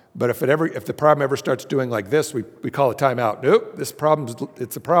 but if the problem ever starts doing like this, we call a timeout. Nope, it's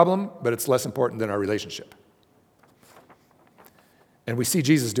a problem, but it's less important than our relationship. And we see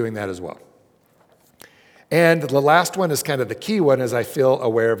Jesus doing that as well. And the last one is kind of the key one, is I feel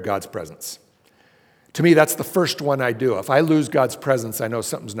aware of God's presence. To me, that's the first one I do. If I lose God's presence, I know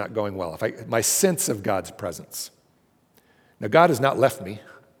something's not going well. My sense of God's presence. Now, God has not left me.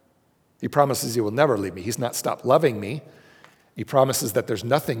 He promises he will never leave me. He's not stopped loving me. He promises that there's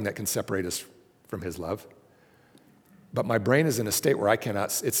nothing that can separate us from his love. But my brain is in a state where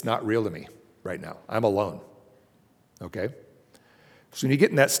it's not real to me right now. I'm alone. Okay? So when you get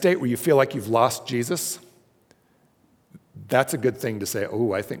in that state where you feel like you've lost Jesus, that's a good thing to say,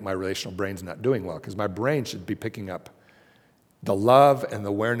 oh, I think my relational brain's not doing well, because my brain should be picking up the love and the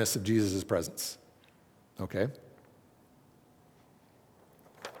awareness of Jesus' presence. Okay?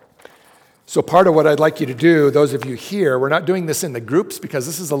 So part of what I'd like you to do, those of you here, we're not doing this in the groups because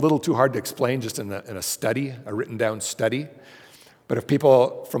this is a little too hard to explain just in a study, a written down study. But if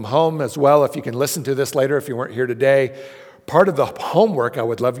people from home as well, if you can listen to this later, if you weren't here today, part of the homework I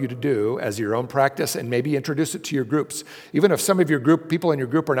would love you to do as your own practice, and maybe introduce it to your groups. Even if some of your people in your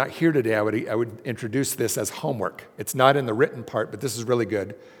group are not here today, I would introduce this as homework. It's not in the written part, but this is really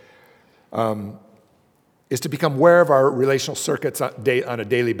good. Is to become aware of our relational circuits on a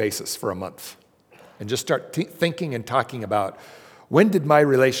daily basis for a month. And just start thinking and talking about, when did my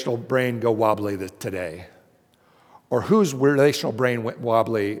relational brain go wobbly today? Or whose relational brain went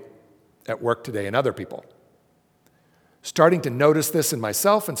wobbly at work today and other people? Starting to notice this in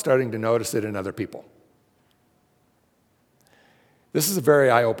myself and starting to notice it in other people. This is a very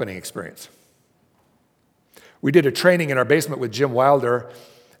eye-opening experience. We did a training in our basement with Jim Wilder.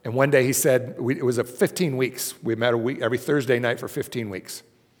 And one day he said, it was 15 weeks. We met every Thursday night for 15 weeks.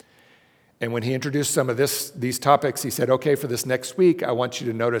 And when he introduced some of these topics, he said, okay, for this next week, I want you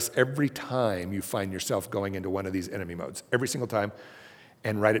to notice every time you find yourself going into one of these enemy modes, every single time,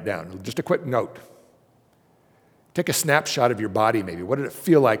 and write it down. Just a quick note. Take a snapshot of your body maybe. What did it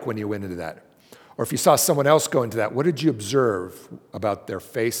feel like when you went into that? Or if you saw someone else go into that, what did you observe about their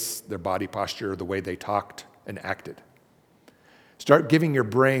face, their body posture, the way they talked and acted? Start giving your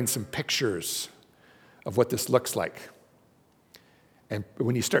brain some pictures of what this looks like. And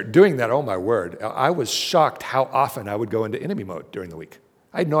when you start doing that, oh my word, I was shocked how often I would go into enemy mode during the week.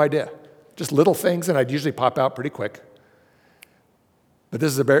 I had no idea. Just little things, and I'd usually pop out pretty quick. But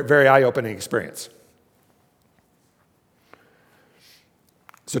this is a very, very eye-opening experience.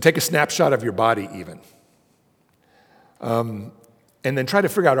 So take a snapshot of your body even. And then try to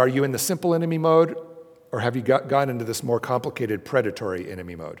figure out, are you in the simple enemy mode? or have you gone into this more complicated predatory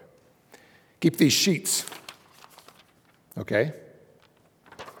enemy mode? Keep these sheets, okay?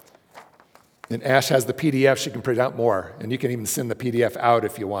 And Ash has the PDF. She can print out more, and you can even send the PDF out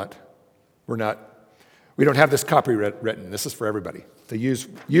if you want. We don't have this copy written. This is for everybody to use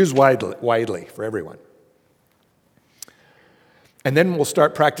widely for everyone. And then we'll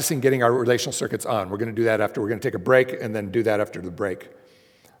start practicing getting our relational circuits on. We're going to do that after. We're going to take a break and then do that after the break.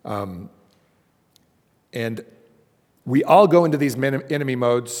 And we all go into these enemy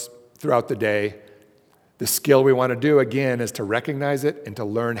modes throughout the day. The skill we want to do, again, is to recognize it and to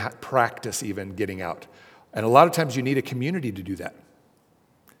learn how to practice even getting out. And a lot of times you need a community to do that.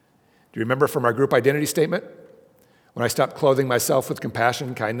 Do you remember from our group identity statement? When I stopped clothing myself with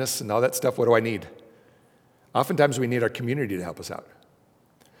compassion, kindness, and all that stuff, what do I need? Oftentimes we need our community to help us out.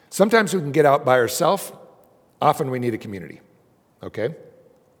 Sometimes we can get out by ourselves. Often we need a community. Okay?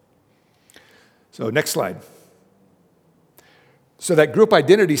 So next slide. So that group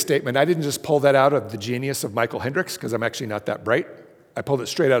identity statement, I didn't just pull that out of the genius of Michael Hendricks, because I'm actually not that bright. I pulled it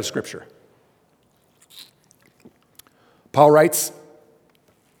straight out of Scripture. Paul writes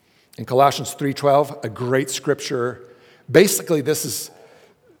in Colossians 3:12, a great scripture. Basically, this is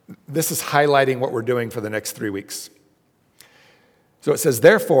highlighting what we're doing for the next 3 weeks. So it says,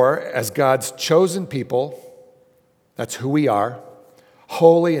 therefore, as God's chosen people, that's who we are,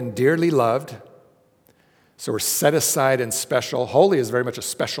 holy and dearly loved. So we're set aside and special. Holy is very much a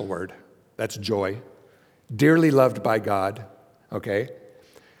special word. That's joy. Dearly loved by God. Okay?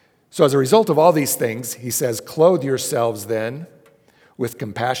 So as a result of all these things, he says, clothe yourselves then with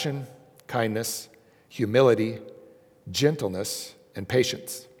compassion, kindness, humility, gentleness, and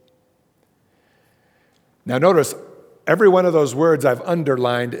patience. Now notice, every one of those words I've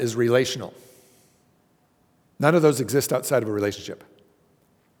underlined is relational. None of those exist outside of a relationship.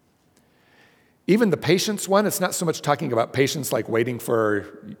 Even the patience one, it's not so much talking about patience like waiting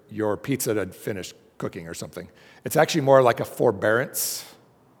for your pizza to finish cooking or something. It's actually more like a forbearance.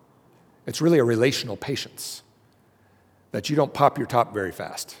 It's really a relational patience, that you don't pop your top very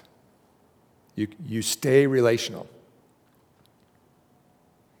fast. You stay relational.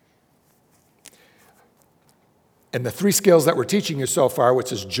 And the 3 skills that we're teaching you so far,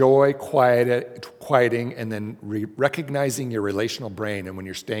 which is joy, quieting, and then recognizing your relational brain, and when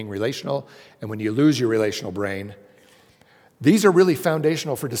you're staying relational, and when you lose your relational brain, these are really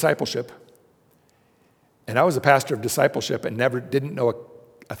foundational for discipleship. And I was a pastor of discipleship and didn't know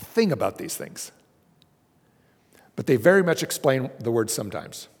a thing about these things. But they very much explain the word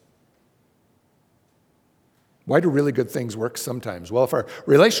sometimes. Why do really good things work sometimes? Well, if our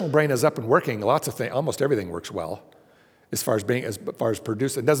relational brain is up and working, almost everything works well as far as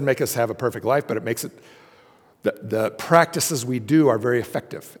producing. It doesn't make us have a perfect life, but it makes it, the practices we do are very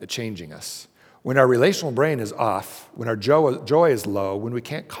effective at changing us. When our relational brain is off, when our joy is low, when we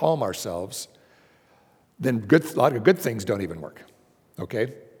can't calm ourselves, then a lot of good things don't even work,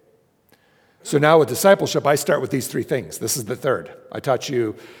 okay? So now with discipleship, I start with these 3 things. This is the third. I taught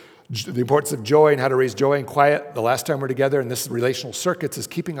you the importance of joy and how to raise joy and quiet the last time we're together, and this relational circuits is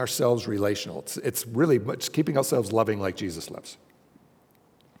keeping ourselves relational. It's really much keeping ourselves loving like Jesus loves.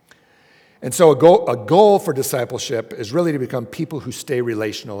 And so a goal for discipleship is really to become people who stay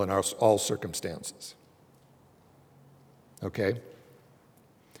relational in all circumstances. Okay?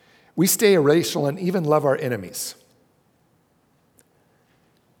 We stay relational and even love our enemies.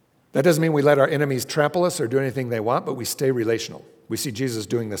 That doesn't mean we let our enemies trample us or do anything they want, but we stay relational. We see Jesus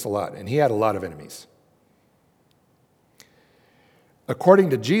doing this a lot, and he had a lot of enemies. According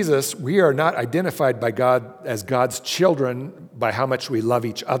to Jesus, we are not identified by God as God's children by how much we love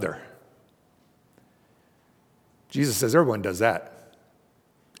each other. Jesus says everyone does that.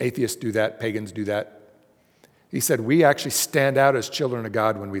 Atheists do that, pagans do that. He said we actually stand out as children of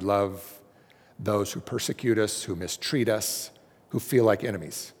God when we love those who persecute us, who mistreat us, who feel like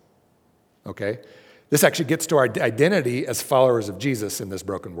enemies. Okay? This actually gets to our identity as followers of Jesus in this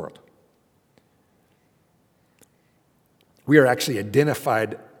broken world. We are actually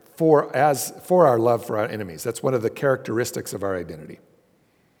identified for our love for our enemies. That's one of the characteristics of our identity.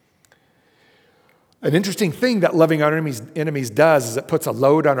 An interesting thing that loving our enemies does is it puts a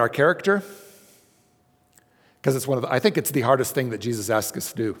load on our character, because I think it's the hardest thing that Jesus asks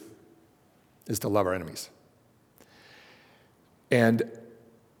us to do, is to love our enemies. And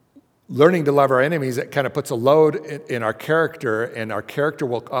learning to love our enemies, it kind of puts a load in our character, and our character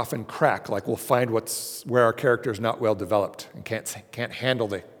will often crack. Like we'll find where our character is not well developed and can't handle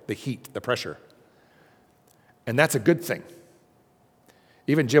the heat, the pressure. And that's a good thing.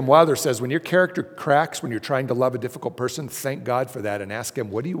 Even Jim Wilder says, when your character cracks, when you're trying to love a difficult person, thank God for that and ask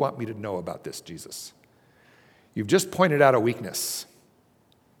him, what do you want me to know about this, Jesus? You've just pointed out a weakness.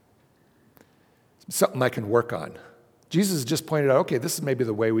 Something I can work on. Jesus just pointed out, okay, this is maybe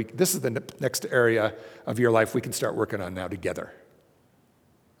this is the next area of your life we can start working on now together.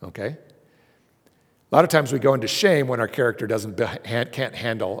 Okay? A lot of times we go into shame when our character can't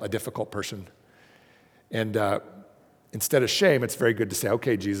handle a difficult person. And instead of shame, it's very good to say,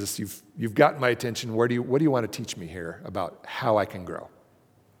 okay, Jesus, you've gotten my attention. What do you want to teach me here about how I can grow?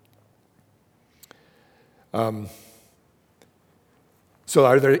 So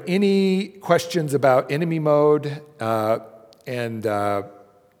are there any questions about enemy mode and our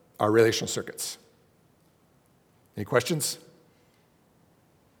relational circuits? Any questions?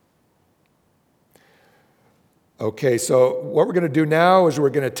 Okay, so what we're going to do now is we're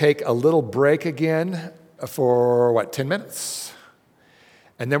going to take a little break again for, 10 minutes?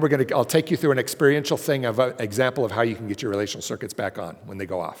 And then I'll take you through an experiential thing of an example of how you can get your relational circuits back on when they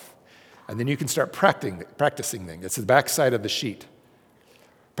go off. And then you can start practicing things. It's the back side of the sheet.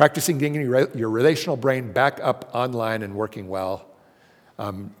 Practicing getting your relational brain back up online and working well,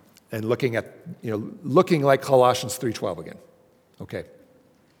 and looking like Colossians 3:12 again. Okay.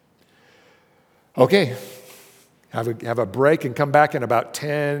 Have a break and come back in about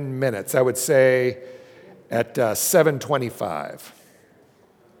 10 minutes. I would say at 7:25.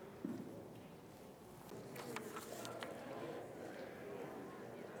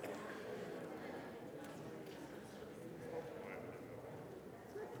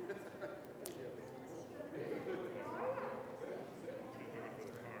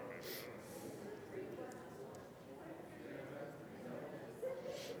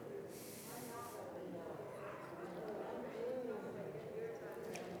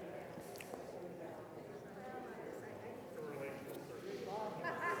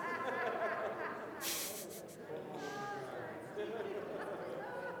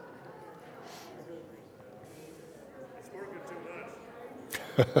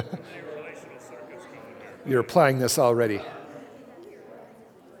 You're applying this already.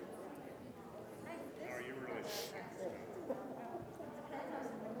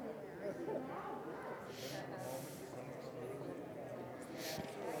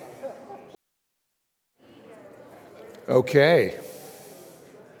 Okay.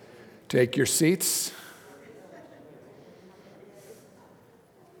 Take your seats.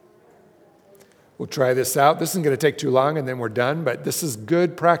 We'll try this out. This isn't going to take too long and then we're done, but this is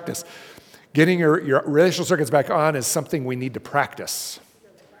good practice. Getting your relational circuits back on is something we need to practice.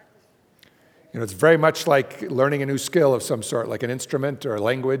 It's very much like learning a new skill of some sort, like an instrument or a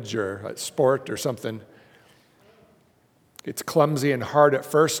language or a sport or something. It's clumsy and hard at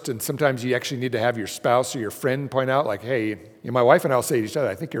first, and sometimes you actually need to have your spouse or your friend point out, like, hey, my wife and I will say to each other,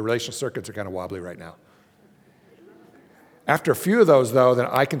 I think your relational circuits are kind of wobbly right now. After a few of those, though, then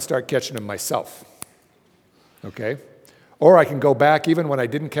I can start catching them myself. Okay? Or I can go back, even when I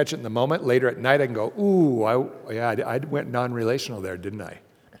didn't catch it in the moment, later at night I can go, ooh, I went non-relational there, didn't I?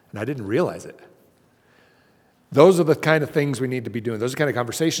 And I didn't realize it. Those are the kind of things we need to be doing. Those are the kind of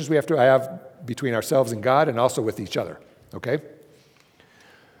conversations we have to have between ourselves and God and also with each other. Okay?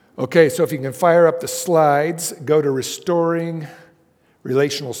 Okay, so if you can fire up the slides, go to Restoring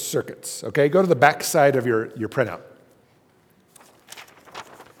Relational Circuits. Okay, go to the back side of your printout.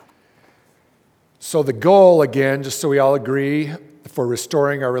 So the goal, again, just so we all agree, for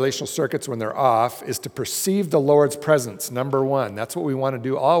restoring our relational circuits when they're off, is to perceive the Lord's presence, number one. That's what we want to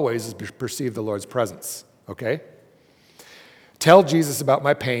do always, is perceive the Lord's presence, okay? Tell Jesus about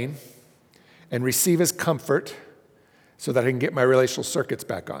my pain and receive his comfort so that I can get my relational circuits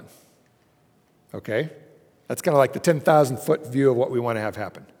back on, okay? That's kind of like the 10,000-foot view of what we want to have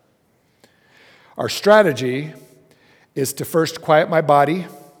happen. Our strategy is to first quiet my body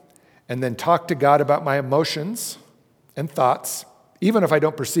and then talk to God about my emotions and thoughts, even if I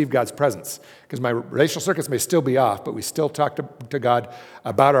don't perceive God's presence, because my relational circuits may still be off, but we still talk to God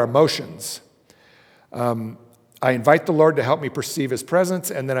about our emotions. I invite the Lord to help me perceive his presence,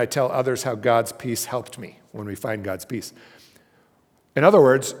 and then I tell others how God's peace helped me when we find God's peace. In other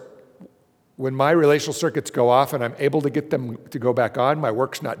words, when my relational circuits go off and I'm able to get them to go back on, my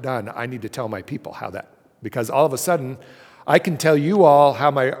work's not done. I need to tell my people how that, because all of a sudden, I can tell you all how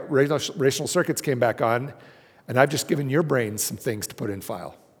my relational circuits came back on, and I've just given your brains some things to put in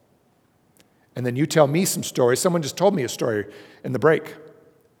file. And then you tell me some stories. Someone just told me a story in the break.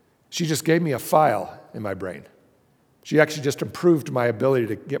 She just gave me a file in my brain. She actually just improved my ability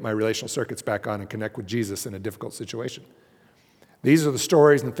to get my relational circuits back on and connect with Jesus in a difficult situation. These are the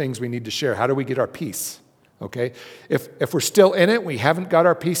stories and things we need to share. How do we get our peace? Okay? If we're still in it, we haven't got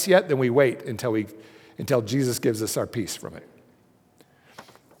our peace yet, then we wait until Jesus gives us our peace from it.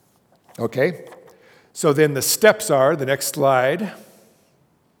 Okay? So then the steps are, the next slide.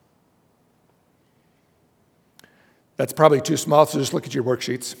 That's probably too small, so just look at your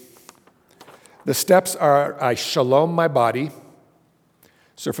worksheets. The steps are, I shalom my body.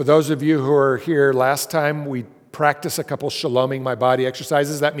 So for those of you who were here last time, we practiced a couple shaloming my body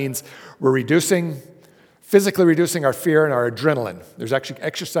exercises. That means we're physically reducing our fear and our adrenaline. There's actually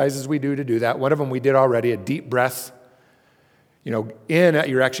exercises we do to do that. One of them we did already, a deep breath.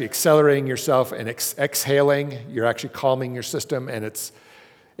 You're actually accelerating yourself, and exhaling, you're actually calming your system, and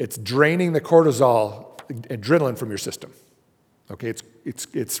it's draining the cortisol, adrenaline from your system. Okay,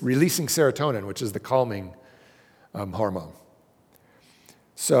 it's releasing serotonin, which is the calming hormone.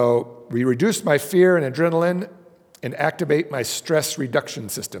 So we reduce my fear and adrenaline and activate my stress reduction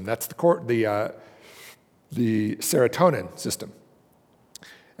system. That's the serotonin system.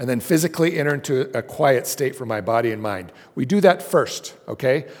 And then physically enter into a quiet state for my body and mind. We do that first,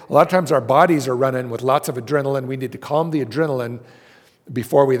 okay? A lot of times our bodies are running with lots of adrenaline. We need to calm the adrenaline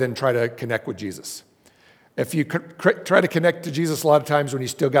before we then try to connect with Jesus. If you try to connect to Jesus a lot of times when you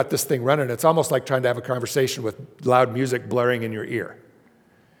still got this thing running, it's almost like trying to have a conversation with loud music blaring in your ear.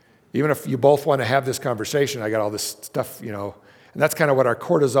 Even if you both want to have this conversation, I got all this stuff, and that's kind of what our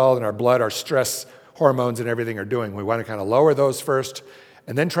cortisol and our blood, our stress hormones and everything are doing. We want to kind of lower those first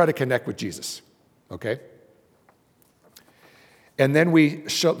and then try to connect with Jesus, okay? And then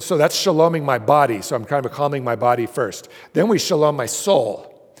so that's shaloming my body, so I'm kind of calming my body first. Then we shalom my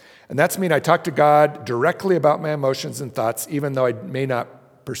soul, and that's mean I talk to God directly about my emotions and thoughts, even though I may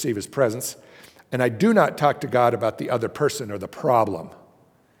not perceive His presence, and I do not talk to God about the other person or the problem,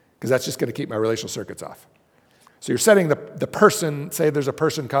 because that's just going to keep my relational circuits off. So you're setting the person, say there's a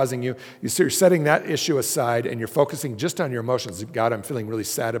person causing you, you're setting that issue aside and you're focusing just on your emotions. God, I'm feeling really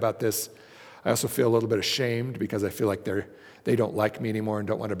sad about this. I also feel a little bit ashamed because I feel like they don't like me anymore and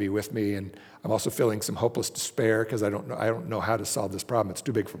don't want to be with me. And I'm also feeling some hopeless despair because I don't know how to solve this problem. It's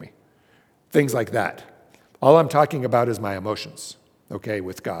too big for me. Things like that. All I'm talking about is my emotions, okay,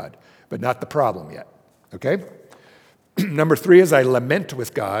 with God, but not the problem yet, okay? Number 3 is I lament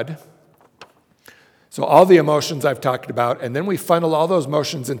with God. So all the emotions I've talked about, and then we funnel all those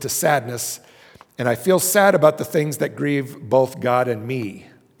emotions into sadness, and I feel sad about the things that grieve both God and me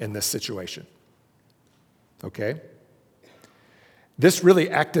in this situation. Okay? This really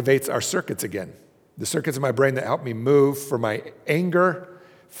activates our circuits again. The circuits in my brain that help me move from my anger,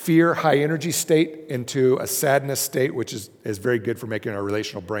 fear, high energy state into a sadness state, which is very good for making our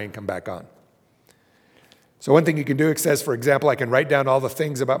relational brain come back on. So one thing you can do, it says, for example, I can write down all the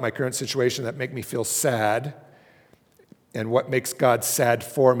things about my current situation that make me feel sad and what makes God sad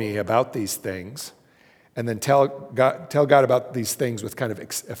for me about these things, and then tell God about these things with kind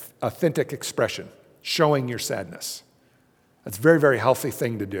of authentic expression, showing your sadness. That's a very, very healthy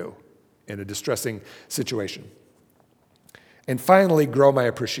thing to do in a distressing situation. And finally, grow my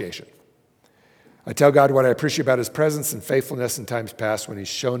appreciation. I tell God what I appreciate about His presence and faithfulness in times past when He's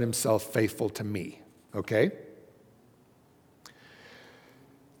shown Himself faithful to me. Okay?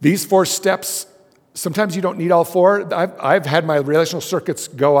 These 4 steps, sometimes you don't need all 4. I've had my relational circuits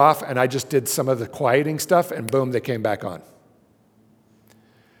go off and I just did some of the quieting stuff and boom, they came back on.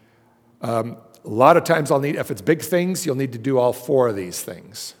 A lot of times if it's big things, you'll need to do all 4 of these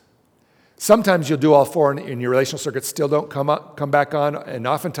things. Sometimes you'll do all 4 and your relational circuits still don't come back on, and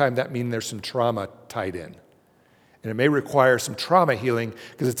oftentimes that means there's some trauma tied in. And it may require some trauma healing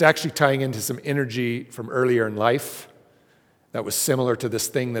because it's actually tying into some energy from earlier in life that was similar to this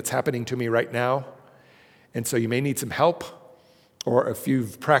thing that's happening to me right now. And so you may need some help, or if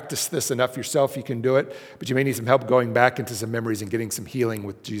you've practiced this enough yourself, you can do it, but you may need some help going back into some memories and getting some healing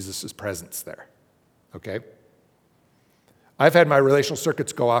with Jesus' presence there, okay? I've had my relational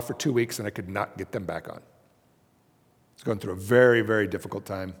circuits go off for 2 weeks and I could not get them back on. I was going through a very, very difficult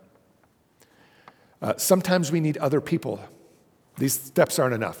time. Sometimes we need other people. These steps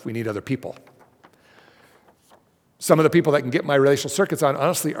aren't enough. We need other people. Some of the people that can get my relational circuits on,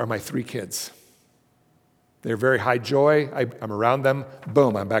 honestly, are my 3 kids. They're very high joy. I'm around them.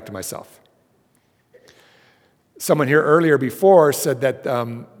 Boom, I'm back to myself. Someone here earlier before said that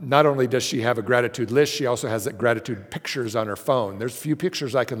not only does she have a gratitude list, she also has gratitude pictures on her phone. There's a few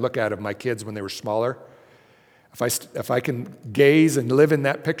pictures I can look at of my kids when they were smaller. If I can gaze and live in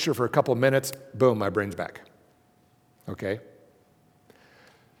that picture for a couple of minutes, boom, my brain's back. Okay?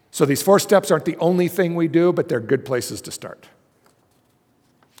 So these 4 steps aren't the only thing we do, but they're good places to start.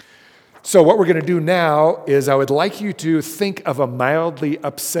 So what we're going to do now is I would like you to think of a mildly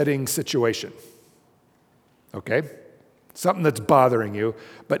upsetting situation. Okay? Something that's bothering you,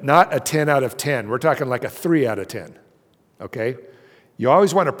 but not a 10 out of 10. We're talking like a 3 out of 10. Okay? You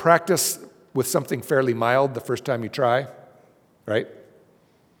always want to practice with something fairly mild the first time you try, right?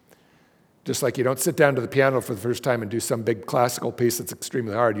 Just like you don't sit down to the piano for the first time and do some big classical piece that's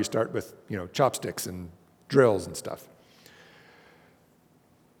extremely hard. You start with, chopsticks and drills and stuff.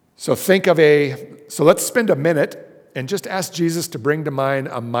 So let's spend a minute and just ask Jesus to bring to mind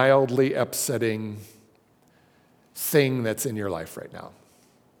a mildly upsetting thing that's in your life right now.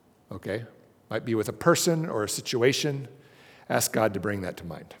 Okay? Might be with a person or a situation. Ask God to bring that to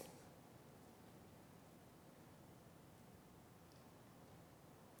mind.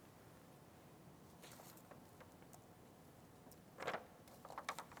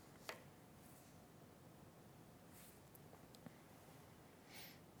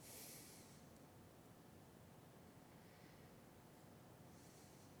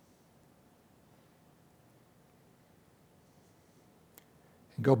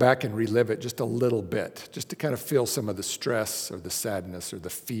 Go back and relive it just a little bit, just to kind of feel some of the stress or the sadness or the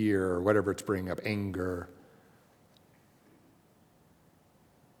fear or whatever it's bringing up, anger.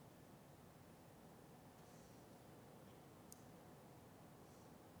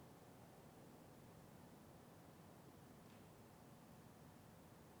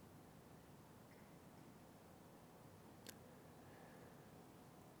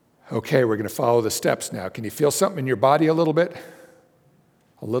 Okay, we're going to follow the steps now. Can you feel something in your body a little bit?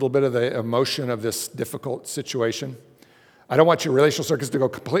 A little bit of the emotion of this difficult situation. I don't want your relational circuits to go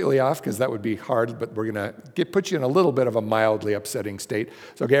completely off because that would be hard, but we're going to put you in a little bit of a mildly upsetting state.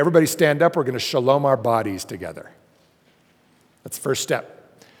 So, okay, everybody stand up. We're going to shalom our bodies together. That's the first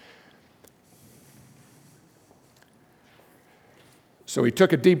step. So we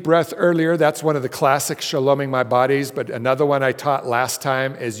took a deep breath earlier. That's one of the classic shaloming my bodies, but another one I taught last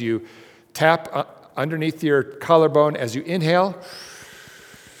time is you tap underneath your collarbone as you inhale,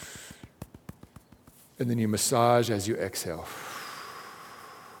 and then you massage as you exhale.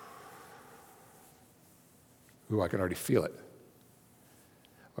 Ooh, I can already feel it.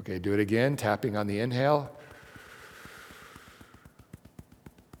 Okay, do it again, tapping on the inhale.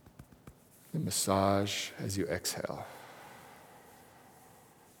 And massage as you exhale.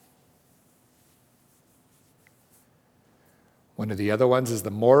 One of the other ones is the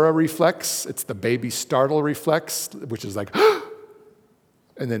Mora reflex. It's the baby startle reflex, which is like,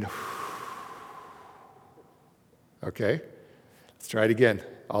 and then, okay. Let's try it again,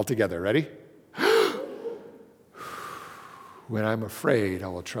 all together. Ready? When I'm afraid, I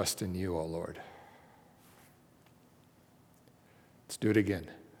will trust in you, O Lord. Let's do it again.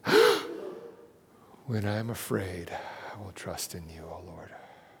 When I'm afraid, I will trust in you, O Lord.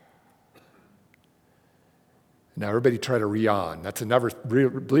 Now, everybody try to yawn. That's another,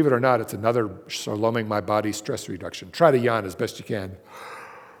 believe it or not, it's another shaloming my body stress reduction. Try to yawn as best you can.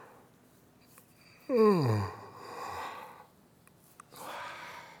 And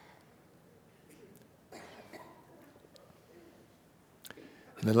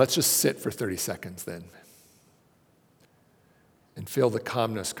then let's just sit for 30 seconds then and feel the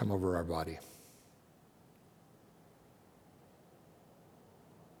calmness come over our body.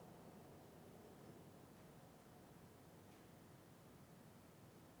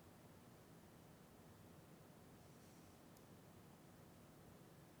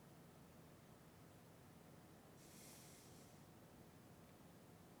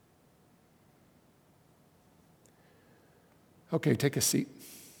 Okay, take a seat.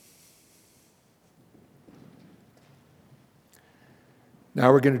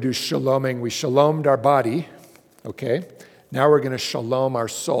 Now we're going to do shaloming. We shalomed our body, okay? Now we're going to shalom our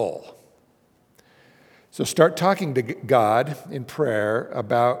soul. So start talking to God in prayer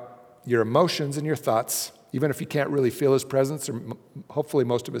about your emotions and your thoughts, even if you can't really feel His presence, or hopefully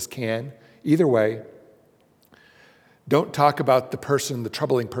most of us can. Either way, don't talk about the person, the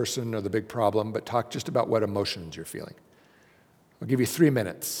troubling person, or the big problem, but talk just about what emotions you're feeling. I'll give you 3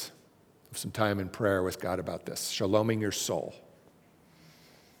 minutes of some time in prayer with God about this, shaloming your soul.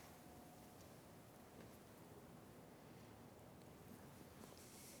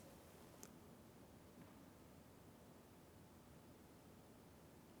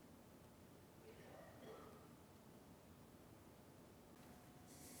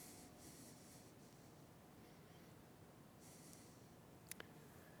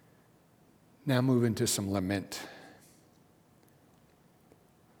 Now move into some lament.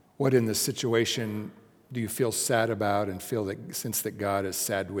 What in this situation do you feel sad about and sense that God is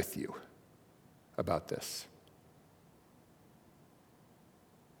sad with you about this?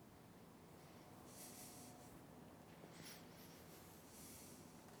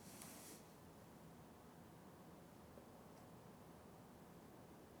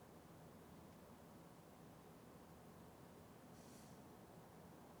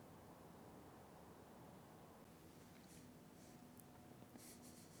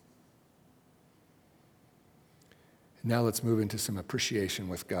 Now let's move into some appreciation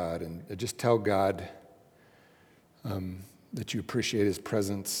with God and just tell God that you appreciate his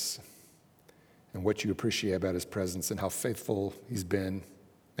presence and what you appreciate about his presence and how faithful he's been.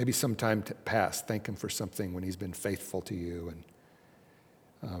 Maybe some time past, thank him for something when he's been faithful to you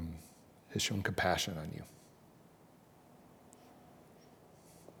and has shown compassion on you.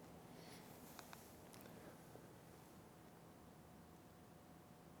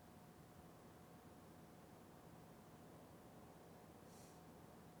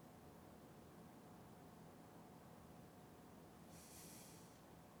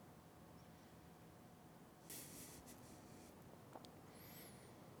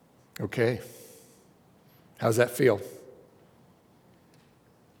 Okay. How's that feel?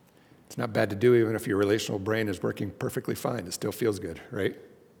 It's not bad to do even if your relational brain is working perfectly fine. It still feels good, right?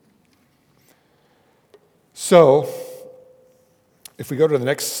 So, if we go to the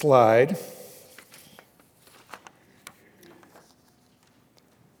next slide,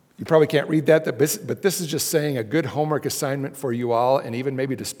 you probably can't read that, but this is just saying a good homework assignment for you all and even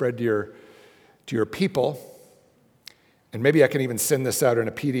maybe to spread to your people. And maybe I can even send this out in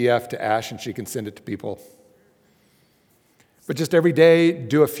a PDF to Ash and she can send it to people. But just every day,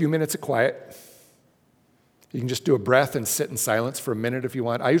 do a few minutes of quiet. You can just do a breath and sit in silence for a minute if you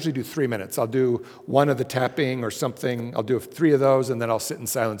want. I usually do 3 minutes. I'll do one of the tapping or something. I'll do 3 of those and then I'll sit in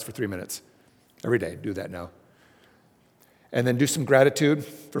silence for 3 minutes. Every day, do that now. And then do some gratitude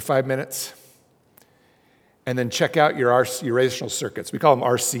for 5 minutes. And then check out your relational circuits. We call them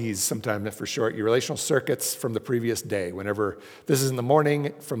RCs sometimes for short. Your relational circuits from the previous day. Whenever this is in the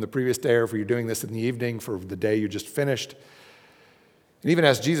morning from the previous day, or if you're doing this in the evening for the day you just finished. And even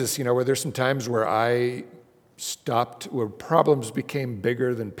ask Jesus, where there's some times where I stopped, where problems became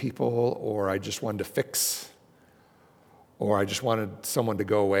bigger than people, or I just wanted to fix, or I just wanted someone to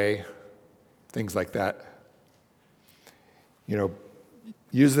go away, things like that.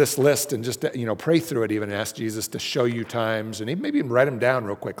 Use this list and just, pray through it even and ask Jesus to show you times and maybe even write them down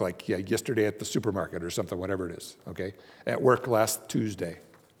real quick, like yesterday at the supermarket or something, whatever it is, okay? At work last Tuesday.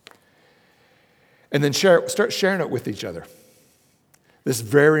 And then start sharing it with each other. This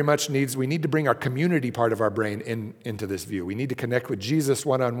very much we need to bring our community part of our brain into this view. We need to connect with Jesus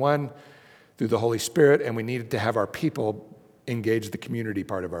one-on-one through the Holy Spirit, and we need to have our people engage the community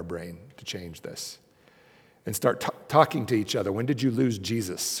part of our brain to change this. And start talking to each other. When did you lose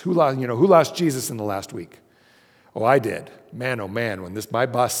Jesus? Who lost Jesus in the last week? Oh, I did. Man, oh man, when my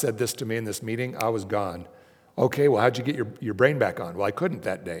boss said this to me in this meeting, I was gone. Okay, well, how'd you get your brain back on? Well, I couldn't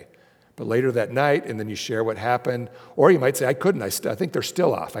that day. But later that night, and then you share what happened. Or you might say, I couldn't. I think they're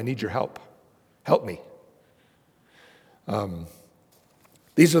still off. I need your help. Help me.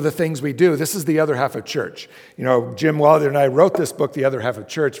 These are the things we do. This is the other half of church. Jim Wilder and I wrote this book, The Other Half of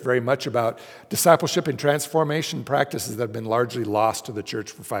Church, very much about discipleship and transformation practices that have been largely lost to the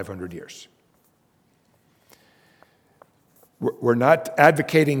church for 500 years. We're not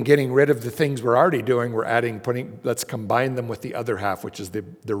advocating getting rid of the things we're already doing. We're let's combine them with the other half, which is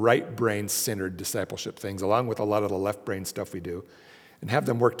the right brain-centered discipleship things, along with a lot of the left brain stuff we do, and have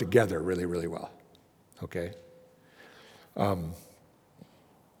them work together really, really well. Okay?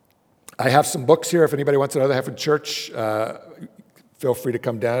 I have some books here. If anybody wants another half of church, feel free to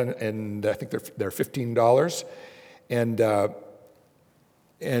come down, and I think they're $15. And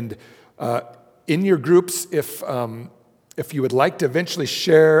in your groups, if you would like to eventually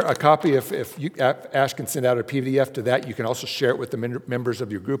share a copy, if Ash can send out a PDF to that, you can also share it with the members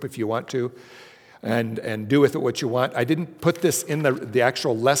of your group if you want to, and do with it what you want. I didn't put this in the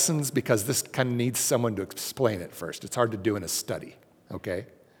actual lessons because this kind of needs someone to explain it first. It's hard to do in a study, okay?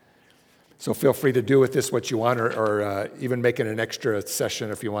 So feel free to do with this what you want, or even make it an extra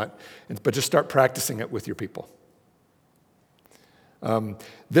session if you want. But just start practicing it with your people.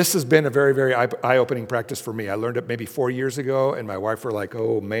 This has been a very, very eye-opening practice for me. I learned it maybe 4 years ago, and my wife were like,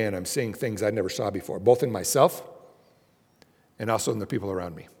 oh man, I'm seeing things I never saw before, both in myself and also in the people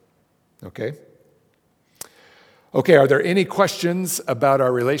around me. Okay? Okay, are there any questions about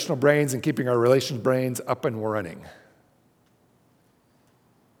our relational brains and keeping our relational brains up and running?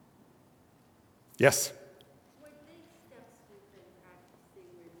 Yes? What big steps we've been practicing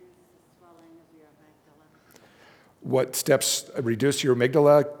reduce the swelling of your amygdala? What steps reduce your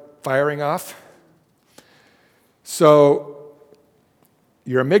amygdala firing off? So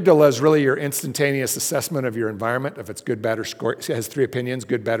your amygdala is really your instantaneous assessment of your environment, if it's good, bad, or scary. It has 3 opinions,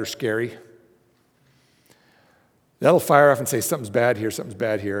 good, bad, or scary. That'll fire off and say something's bad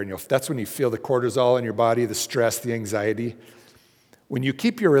here, and that's when you feel the cortisol in your body, the stress, the anxiety. When you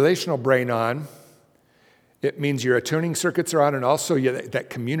keep your relational brain on, it means your attuning circuits are on, and also that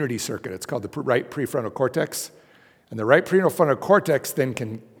community circuit. It's called the right prefrontal cortex. And the right prefrontal cortex then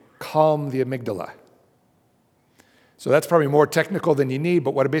can calm the amygdala. So that's probably more technical than you need,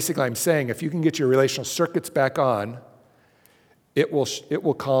 but what basically I'm saying, if you can get your relational circuits back on, it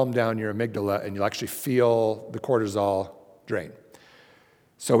will calm down your amygdala and you'll actually feel the cortisol drain.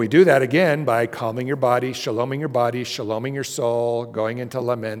 So we do that again by calming your body, shaloming your soul, going into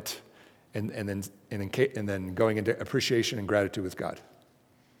lament, and then going into appreciation and gratitude with God.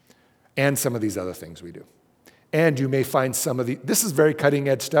 And some of these other things we do. And you may find this is very cutting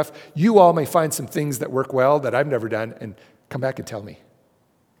edge stuff. You all may find some things that work well that I've never done and come back and tell me.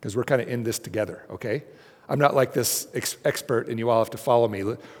 Because we're kind of in this together, okay? I'm not like this expert and you all have to follow me.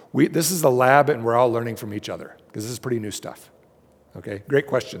 This is a lab and we're all learning from each other because this is pretty new stuff. Okay, great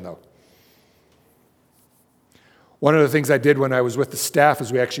question though. One of the things I did when I was with the staff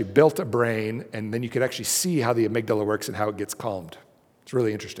is we actually built a brain and then you could actually see how the amygdala works and how it gets calmed. It's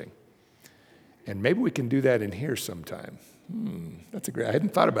really interesting. And maybe we can do that in here sometime. I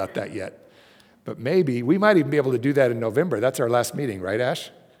hadn't thought about that yet. But maybe, we might even be able to do that in November. That's our last meeting, right, Ash?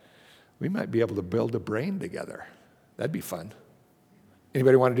 We might be able to build a brain together. That'd be fun.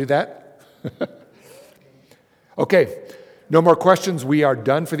 Anybody want to do that? Okay, no more questions. We are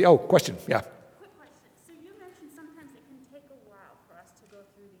done for question, yeah. Quick question. So you mentioned sometimes it can take a while for us to go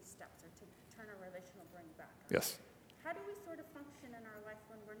through these steps or to turn our relational brain back on. Yes. How do we sort of function in our life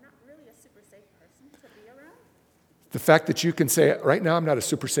when we're not really a super safe person to be around? The fact that you can say, right now I'm not a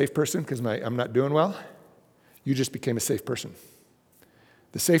super safe person because I'm not doing well, you just became a safe person.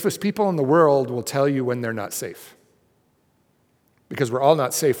 The safest people in the world will tell you when they're not safe. Because we're all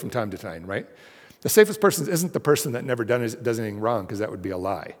not safe from time to time, right? The safest person isn't the person that never does anything wrong, because that would be a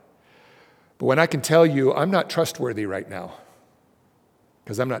lie. But when I can tell you, I'm not trustworthy right now,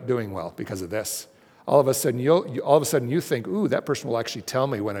 because I'm not doing well because of this, all of a sudden you think, ooh, that person will actually tell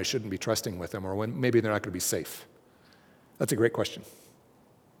me when I shouldn't be trusting with them, or when maybe they're not going to be safe. That's a great question.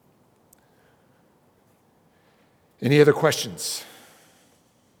 Any other questions?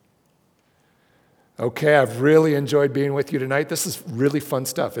 Okay, I've really enjoyed being with you tonight. This is really fun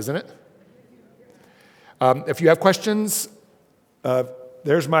stuff, isn't it? If you have questions,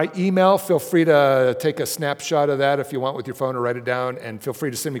 there's my email. Feel free to take a snapshot of that if you want with your phone or write it down. And feel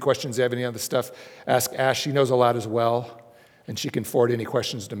free to send me questions if you have any other stuff. Ask Ash. She knows a lot as well. And she can forward any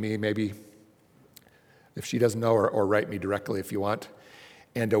questions to me, maybe if she doesn't know, or write me directly if you want.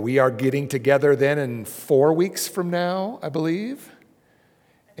 And we are getting together then in 4 weeks from now, I believe.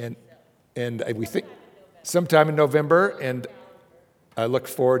 And we think sometime in November, and I look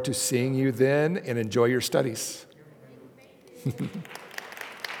forward to seeing you then, and enjoy your studies.